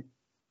Classic,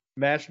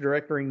 match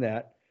directing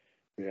that.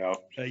 Yeah.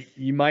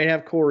 You might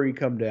have Corey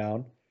come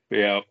down.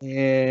 Yeah.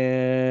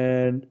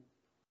 And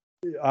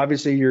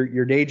obviously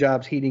your day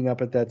job's heating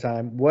up at that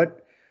time.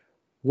 What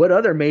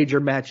other major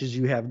matches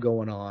you have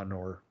going on,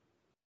 or?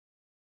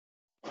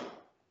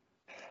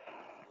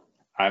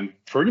 I'm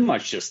pretty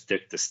much just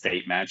stick to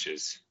state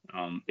matches.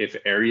 If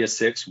Area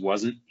 6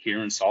 wasn't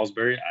here in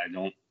Salisbury, I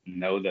don't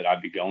know that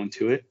I'd be going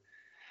to it.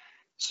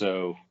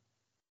 So,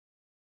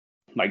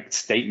 like,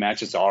 state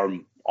matches are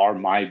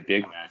my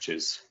big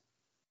matches.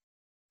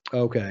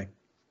 Okay.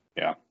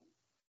 Yeah.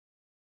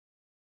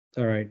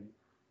 All right.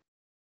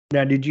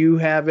 Now, did you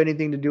have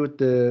anything to do with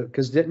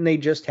because didn't they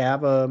just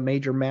have a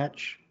major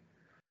match?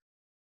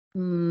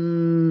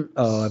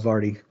 I've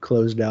already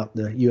closed out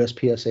the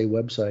USPSA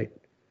website.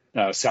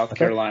 South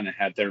Carolina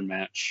had their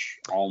match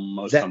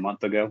almost a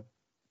month ago.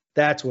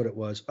 That's what it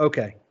was.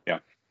 Okay. Yeah.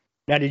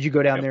 Now, did you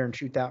go down there and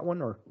shoot that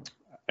one, or?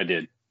 I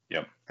did.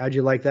 Yep. How'd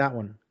you like that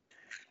one?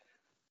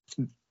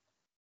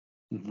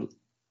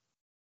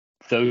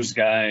 Those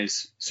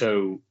guys.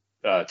 So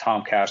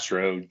Tom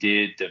Castro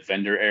did the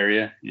vendor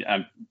area.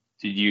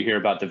 Did you hear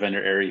about the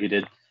vendor area he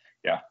did?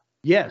 Yeah.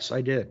 Yes,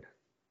 I did.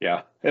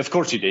 Yeah. Of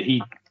course you did.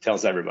 He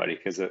tells everybody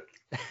because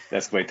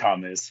that's the way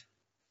Tom is.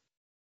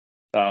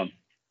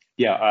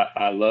 Yeah,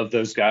 I love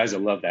those guys. I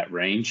love that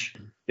range.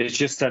 It's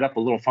just set up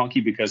a little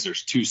funky because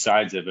there's 2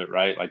 sides of it,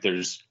 right? Like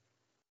there's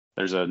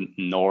a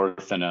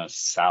north and a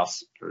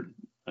south, or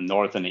a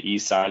north and an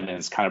east side, and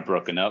it's kind of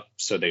broken up.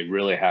 So they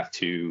really have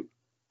to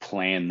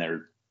plan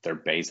their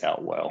base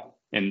out well.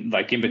 And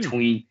like in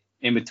between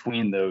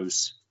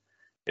those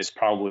is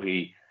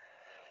probably,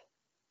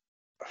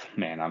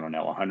 man, I don't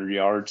know, 100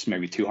 yards,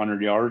 maybe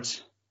 200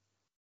 yards.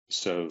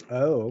 So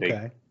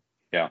okay.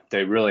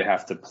 They really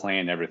have to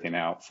plan everything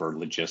out for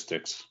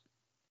logistics.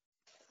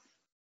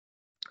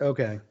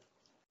 Okay.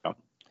 Yep.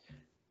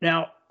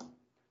 Now,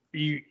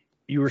 you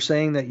were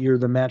saying that you're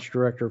the match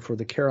director for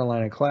the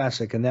Carolina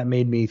Classic, and that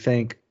made me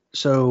think,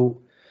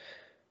 so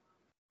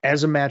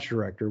as a match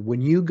director,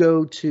 when you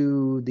go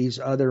to these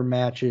other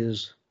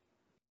matches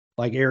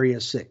like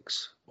Area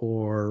 6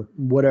 or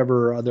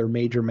whatever other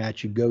major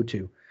match you go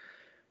to,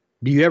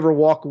 do you ever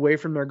walk away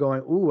from there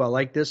going, ooh, I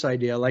like this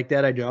idea, I like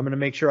that idea, I'm going to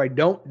make sure I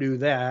don't do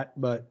that,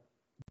 but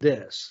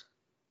this?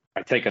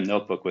 I take a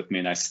notebook with me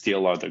and I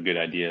steal all the good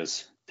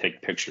ideas,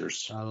 take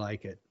pictures. I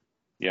like it.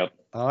 Yep.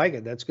 I like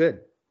it. That's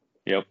good.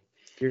 Yep.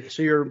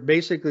 So you're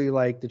basically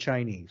like the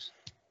Chinese.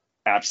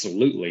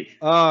 Absolutely.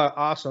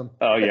 Awesome.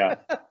 Oh, yeah.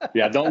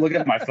 Yeah, don't look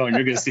at my phone.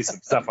 You're going to see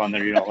some stuff on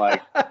there you don't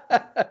like.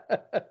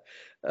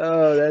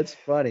 Oh, that's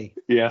funny.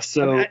 Yeah,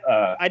 so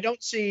I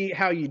don't see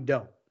how you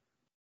don't.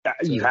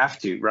 You have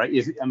to, right?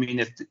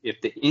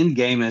 If the end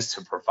game is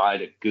to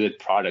provide a good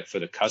product for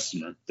the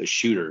customer, the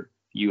shooter,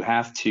 you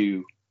have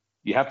to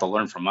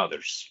learn from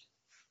others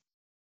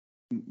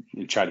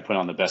and try to put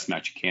on the best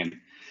match you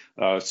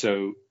can.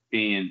 So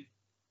in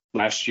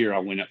last year, I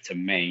went up to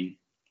Maine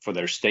for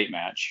their state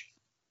match,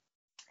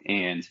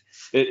 and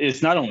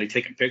it's not only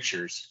taking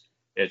pictures,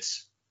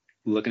 it's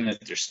looking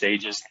at their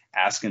stages,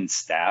 asking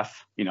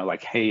staff,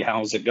 like, hey,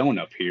 how's it going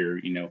up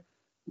here?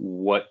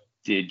 What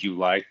did you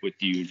like?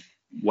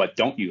 What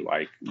don't you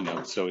like?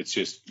 So it's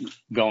just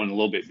going a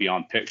little bit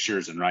beyond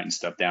pictures and writing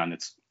stuff down.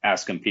 It's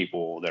asking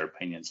people their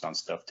opinions on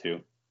stuff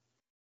too.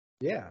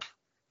 Yeah.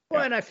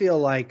 Well, and I feel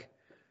like,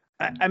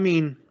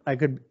 I'm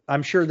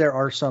sure there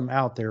are some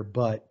out there,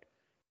 but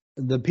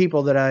the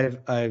people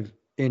that I've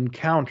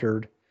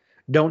encountered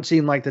don't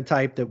seem like the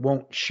type that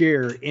won't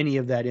share any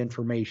of that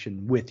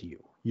information with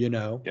you,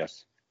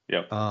 Yes.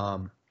 Yep.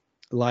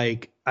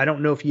 Like, I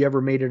don't know if you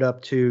ever made it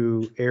up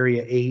to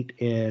Area 8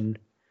 in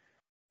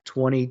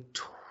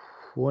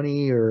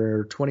 2020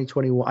 or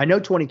 2021. I know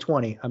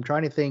 2020. I'm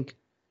trying to think.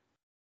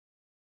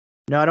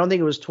 No, I don't think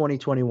it was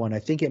 2021. I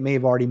think it may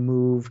have already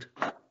moved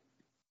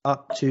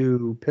up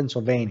to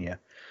Pennsylvania.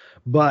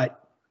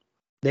 But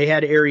they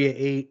had Area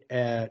 8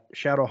 at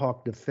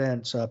Shadowhawk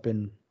Defense up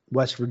in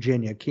West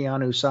Virginia.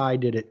 Keanu Sai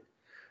did it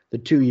the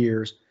 2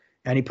 years,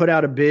 and he put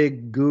out a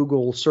big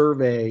Google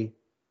survey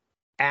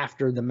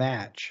after the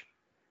match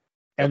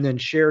and then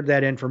shared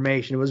that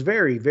information. It was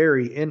very,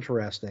 very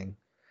interesting.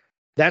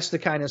 That's the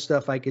kind of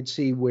stuff I could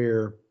see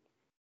where,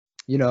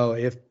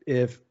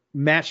 if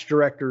match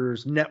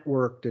directors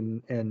networked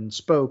and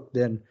spoke,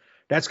 then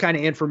that's kind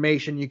of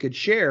information you could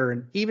share.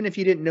 And even if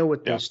you didn't know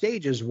what those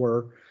stages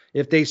were,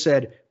 if they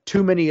said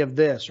too many of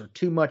this or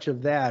too much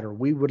of that, or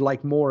we would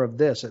like more of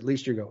this, at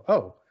least you go,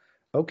 oh,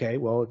 okay,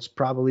 well, it's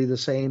probably the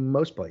same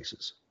most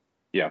places.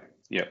 Yeah,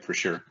 for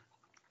sure.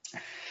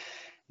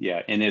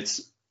 Yeah, and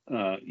it's,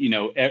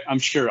 I'm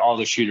sure all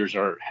the shooters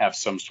have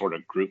some sort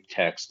of group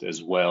text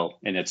as well,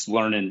 and it's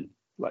learning,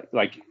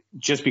 like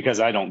just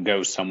because I don't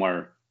go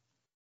somewhere,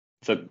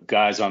 the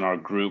guys on our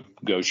group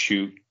go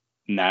shoot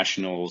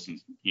nationals and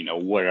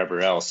whatever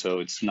else. So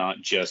it's not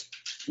just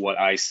what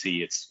I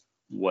see; it's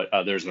what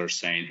others are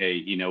saying.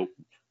 Hey,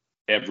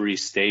 every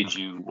stage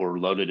you were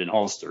loaded and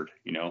holstered,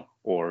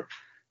 or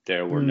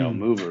there were no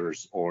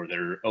movers, or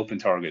there are open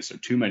targets, or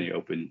too many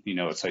open.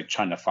 It's like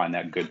trying to find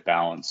that good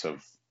balance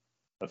of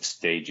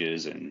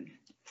stages and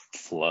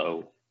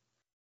flow.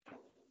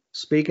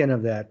 Speaking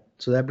of that,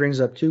 so that brings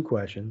up two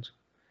questions.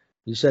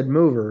 You said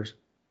movers,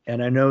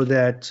 and I know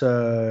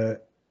that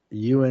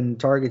you and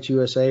Targets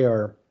USA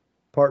are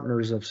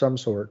partners of some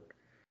sort.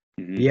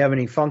 Mm-hmm. Do you have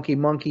any funky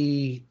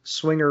monkey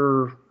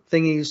swinger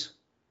thingies?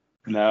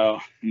 No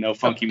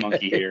funky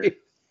monkey here.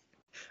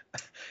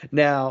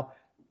 Now,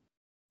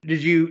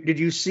 did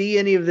you see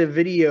any of the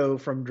video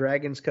from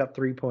Dragons Cup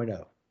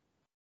 3.0?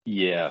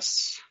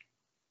 Yes.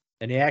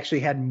 And they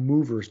actually had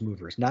movers,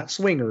 not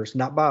swingers,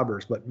 not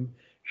bobbers, but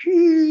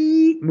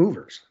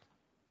movers.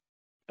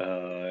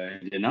 I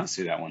did not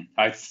see that one.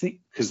 I think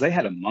because they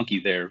had a monkey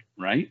there,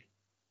 right?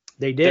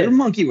 They did. Their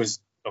monkey was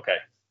okay.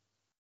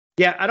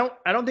 Yeah, I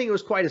don't think it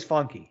was quite as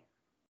funky.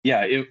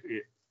 Yeah, it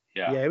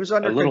was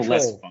under a little control.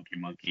 Less funky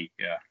monkey.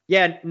 Yeah.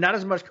 Yeah, not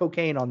as much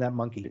cocaine on that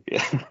monkey.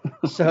 Yeah.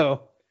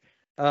 So,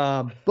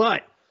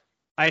 but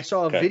I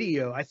saw a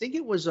video. I think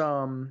it was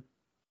Tanfo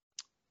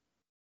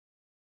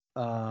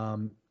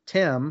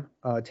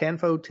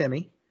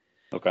Timmy.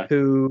 Okay.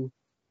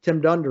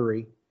 Tim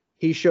Dundery.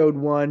 He showed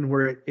one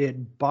where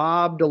it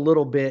bobbed a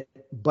little bit,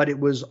 but it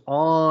was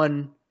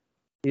on.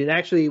 It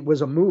actually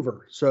was a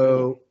mover.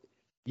 So,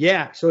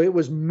 yeah. So it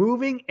was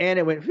moving and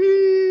it went.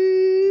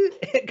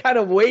 It kind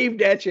of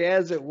waved at you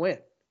as it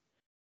went.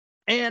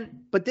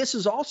 But this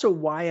is also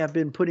why I've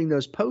been putting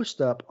those posts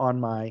up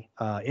on my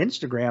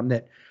Instagram,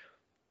 that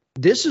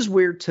this is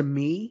where, to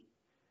me,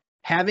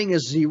 having a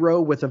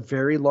zero with a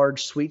very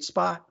large sweet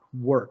spot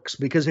works.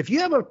 Because if you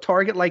have a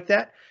target like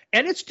that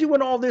and it's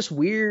doing all this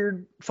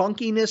weird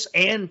funkiness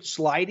and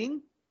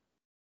sliding,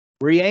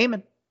 where are you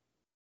aiming?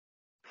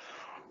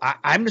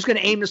 I'm just going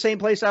to aim the same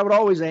place I would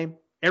always aim.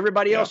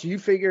 Everybody else, you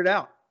figure it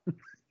out.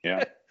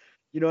 Yeah.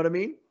 You know what I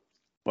mean?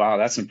 Wow,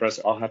 that's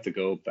impressive. I'll have to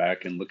go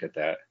back and look at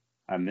that.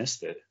 I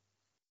missed it.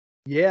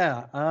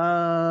 Yeah.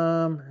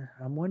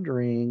 I'm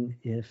wondering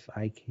if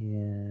I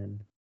can.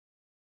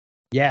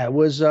 Yeah, it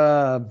was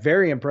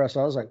very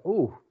impressive. I was like,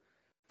 ooh.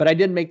 But I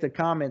did make the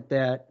comment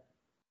that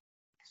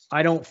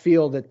I don't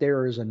feel that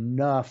there is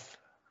enough.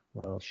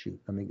 Well, shoot,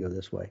 let me go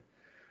this way.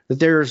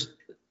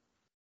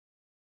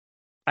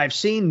 I've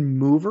seen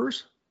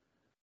movers,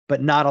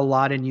 but not a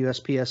lot in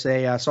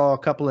USPSA. I saw a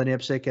couple in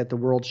IPSC at the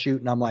World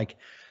Shoot, and I'm like,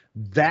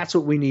 that's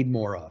what we need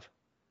more of.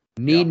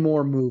 Need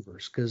more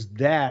movers, because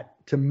that,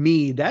 to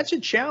me, that's a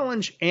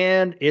challenge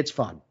and it's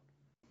fun.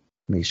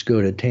 Let me just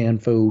go to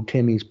Tanfo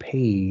Timmy's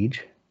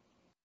page.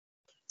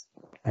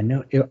 I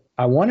know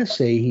I want to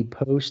say he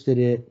posted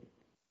it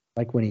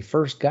like when he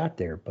first got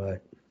there,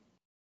 but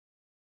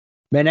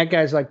man, that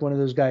guy's like one of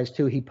those guys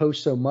too. He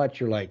posts so much,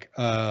 you're like,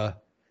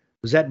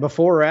 was that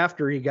before or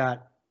after he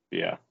got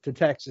to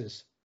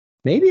Texas?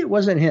 Maybe it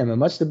wasn't him. It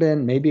must have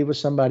been, maybe it was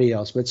somebody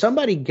else, but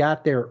somebody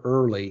got there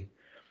early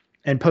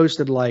and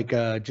posted like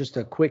just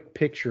a quick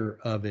picture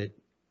of it.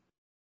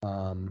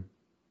 And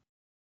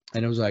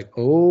it was like,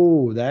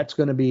 oh, that's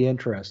going to be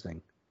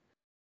interesting.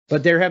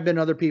 But there have been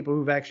other people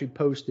who've actually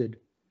posted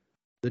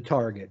the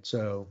target.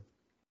 So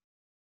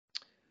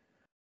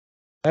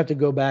I have to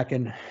go back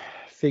and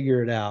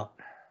figure it out.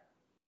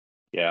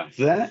 Yeah,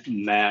 that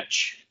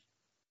match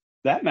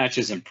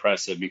is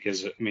impressive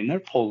because, I mean, they're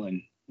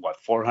pulling,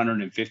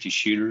 450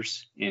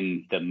 shooters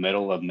in the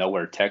middle of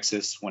nowhere,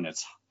 Texas, when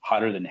it's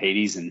hotter than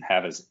Hades and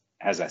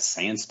has a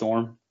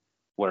sandstorm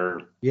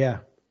where, Yeah.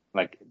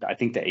 like, I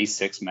think the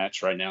A6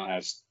 match right now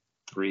has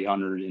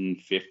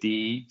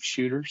 350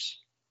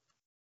 shooters.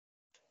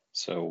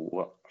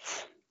 So,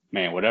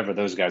 man, whatever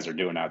those guys are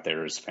doing out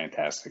there is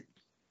fantastic.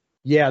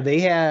 Yeah,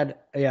 they had,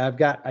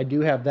 I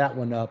do have that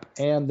one up.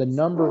 And the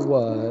number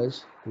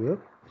was,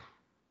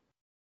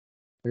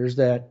 there's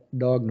that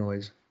dog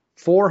noise,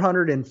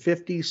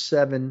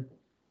 457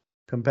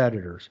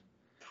 competitors.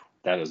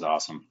 That is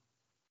awesome.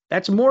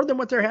 That's more than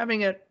what they're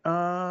having at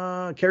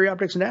Carry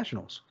Optics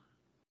Nationals.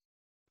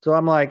 So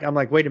I'm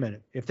like, wait a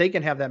minute. If they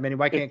can have that many,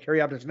 why can't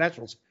Carry Optics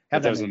Nationals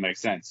have that? That doesn't many? make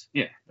sense.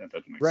 Yeah, that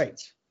doesn't make Right.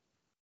 sense.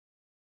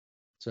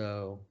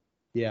 So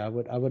yeah, I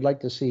would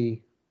like to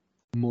see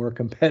more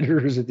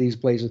competitors at these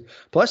places.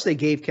 Plus, they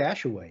gave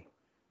cash away.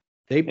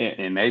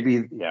 And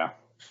maybe, yeah.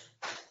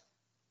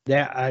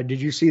 Yeah,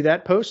 did you see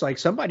that post? Like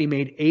somebody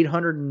made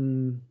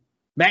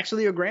Max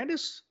Leo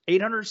Grandis,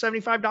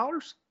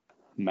 $875.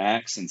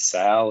 Max and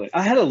Sal.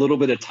 I had a little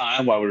bit of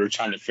time while we were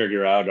trying to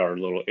figure out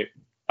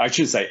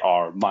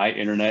my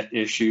internet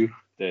issue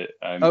that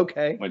I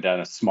went down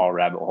a small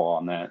rabbit hole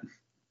on that.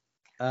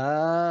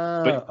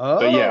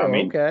 But yeah, I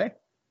mean, okay.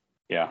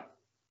 Yeah.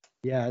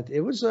 Yeah, it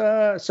was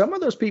some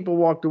of those people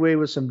walked away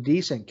with some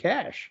decent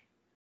cash.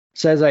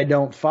 Says I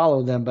don't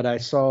follow them, but I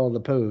saw the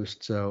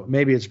post, so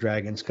maybe it's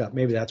Dragon's Cup.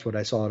 Maybe that's what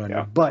I saw it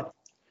under. But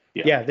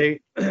yeah,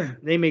 they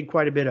made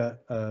quite a bit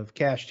of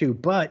cash too.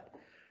 But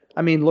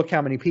I mean, look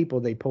how many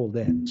people they pulled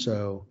in.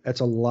 So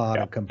that's a lot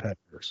of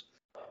competitors.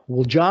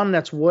 Well, John,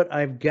 that's what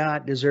I've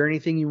got. Is there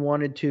anything you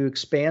wanted to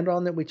expand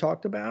on that we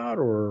talked about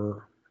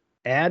or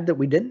add that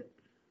we didn't?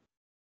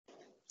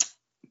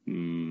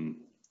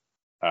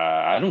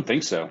 I don't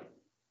think so.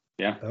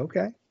 Yeah.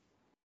 Okay.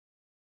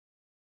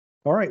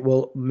 All right.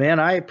 Well, man,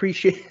 I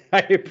appreciate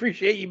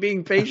you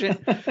being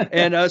patient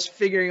and us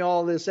figuring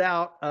all this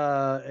out.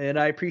 And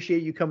I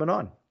appreciate you coming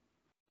on.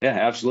 Yeah,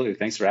 absolutely.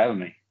 Thanks for having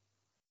me.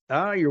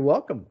 You're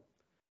welcome.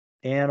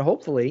 And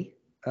hopefully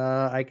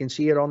I can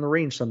see it on the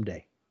range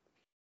someday.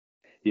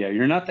 Yeah,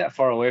 you're not that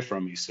far away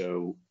from me.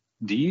 So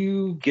do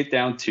you get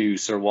down to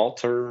Sir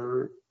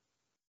Walter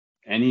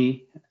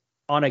any?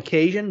 On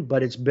occasion,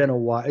 but it's been a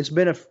while. It's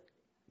been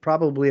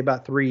probably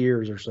about 3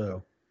 years or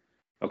so.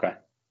 Okay.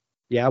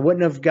 Yeah, I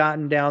wouldn't have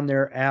gotten down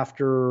there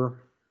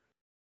after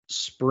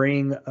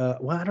spring.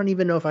 Well, I don't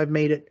even know if I've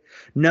made it.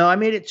 No, I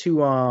made it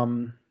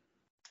to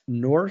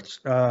North,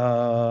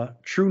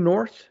 True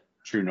North.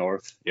 True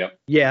North. Yep.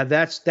 Yeah,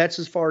 that's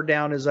as far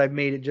down as I've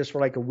made it just for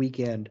like a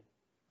weekend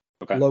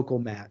local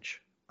match.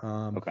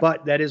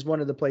 But that is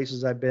one of the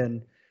places I've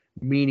been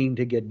meaning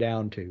to get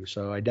down to.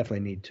 So I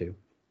definitely need to.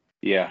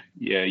 Yeah.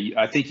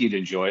 I think you'd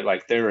enjoy it.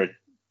 Like they're an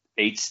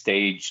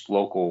 8-stage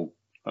local,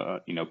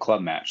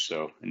 club match.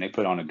 So, and they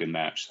put on a good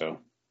match. So.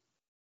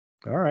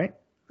 All right.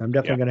 I'm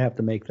definitely going to have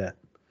to make that.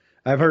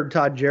 I've heard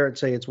Todd Jarrett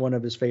say it's one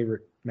of his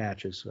favorite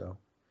matches. So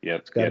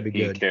it's got to be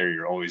good.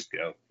 Carrier always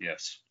go.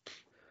 Yes.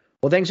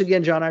 Well, thanks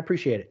again, John. I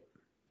appreciate it.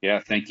 Yeah.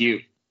 Thank you.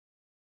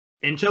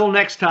 Until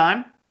next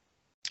time.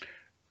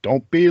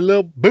 Don't be a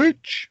little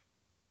bitch.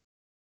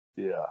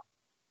 Yeah.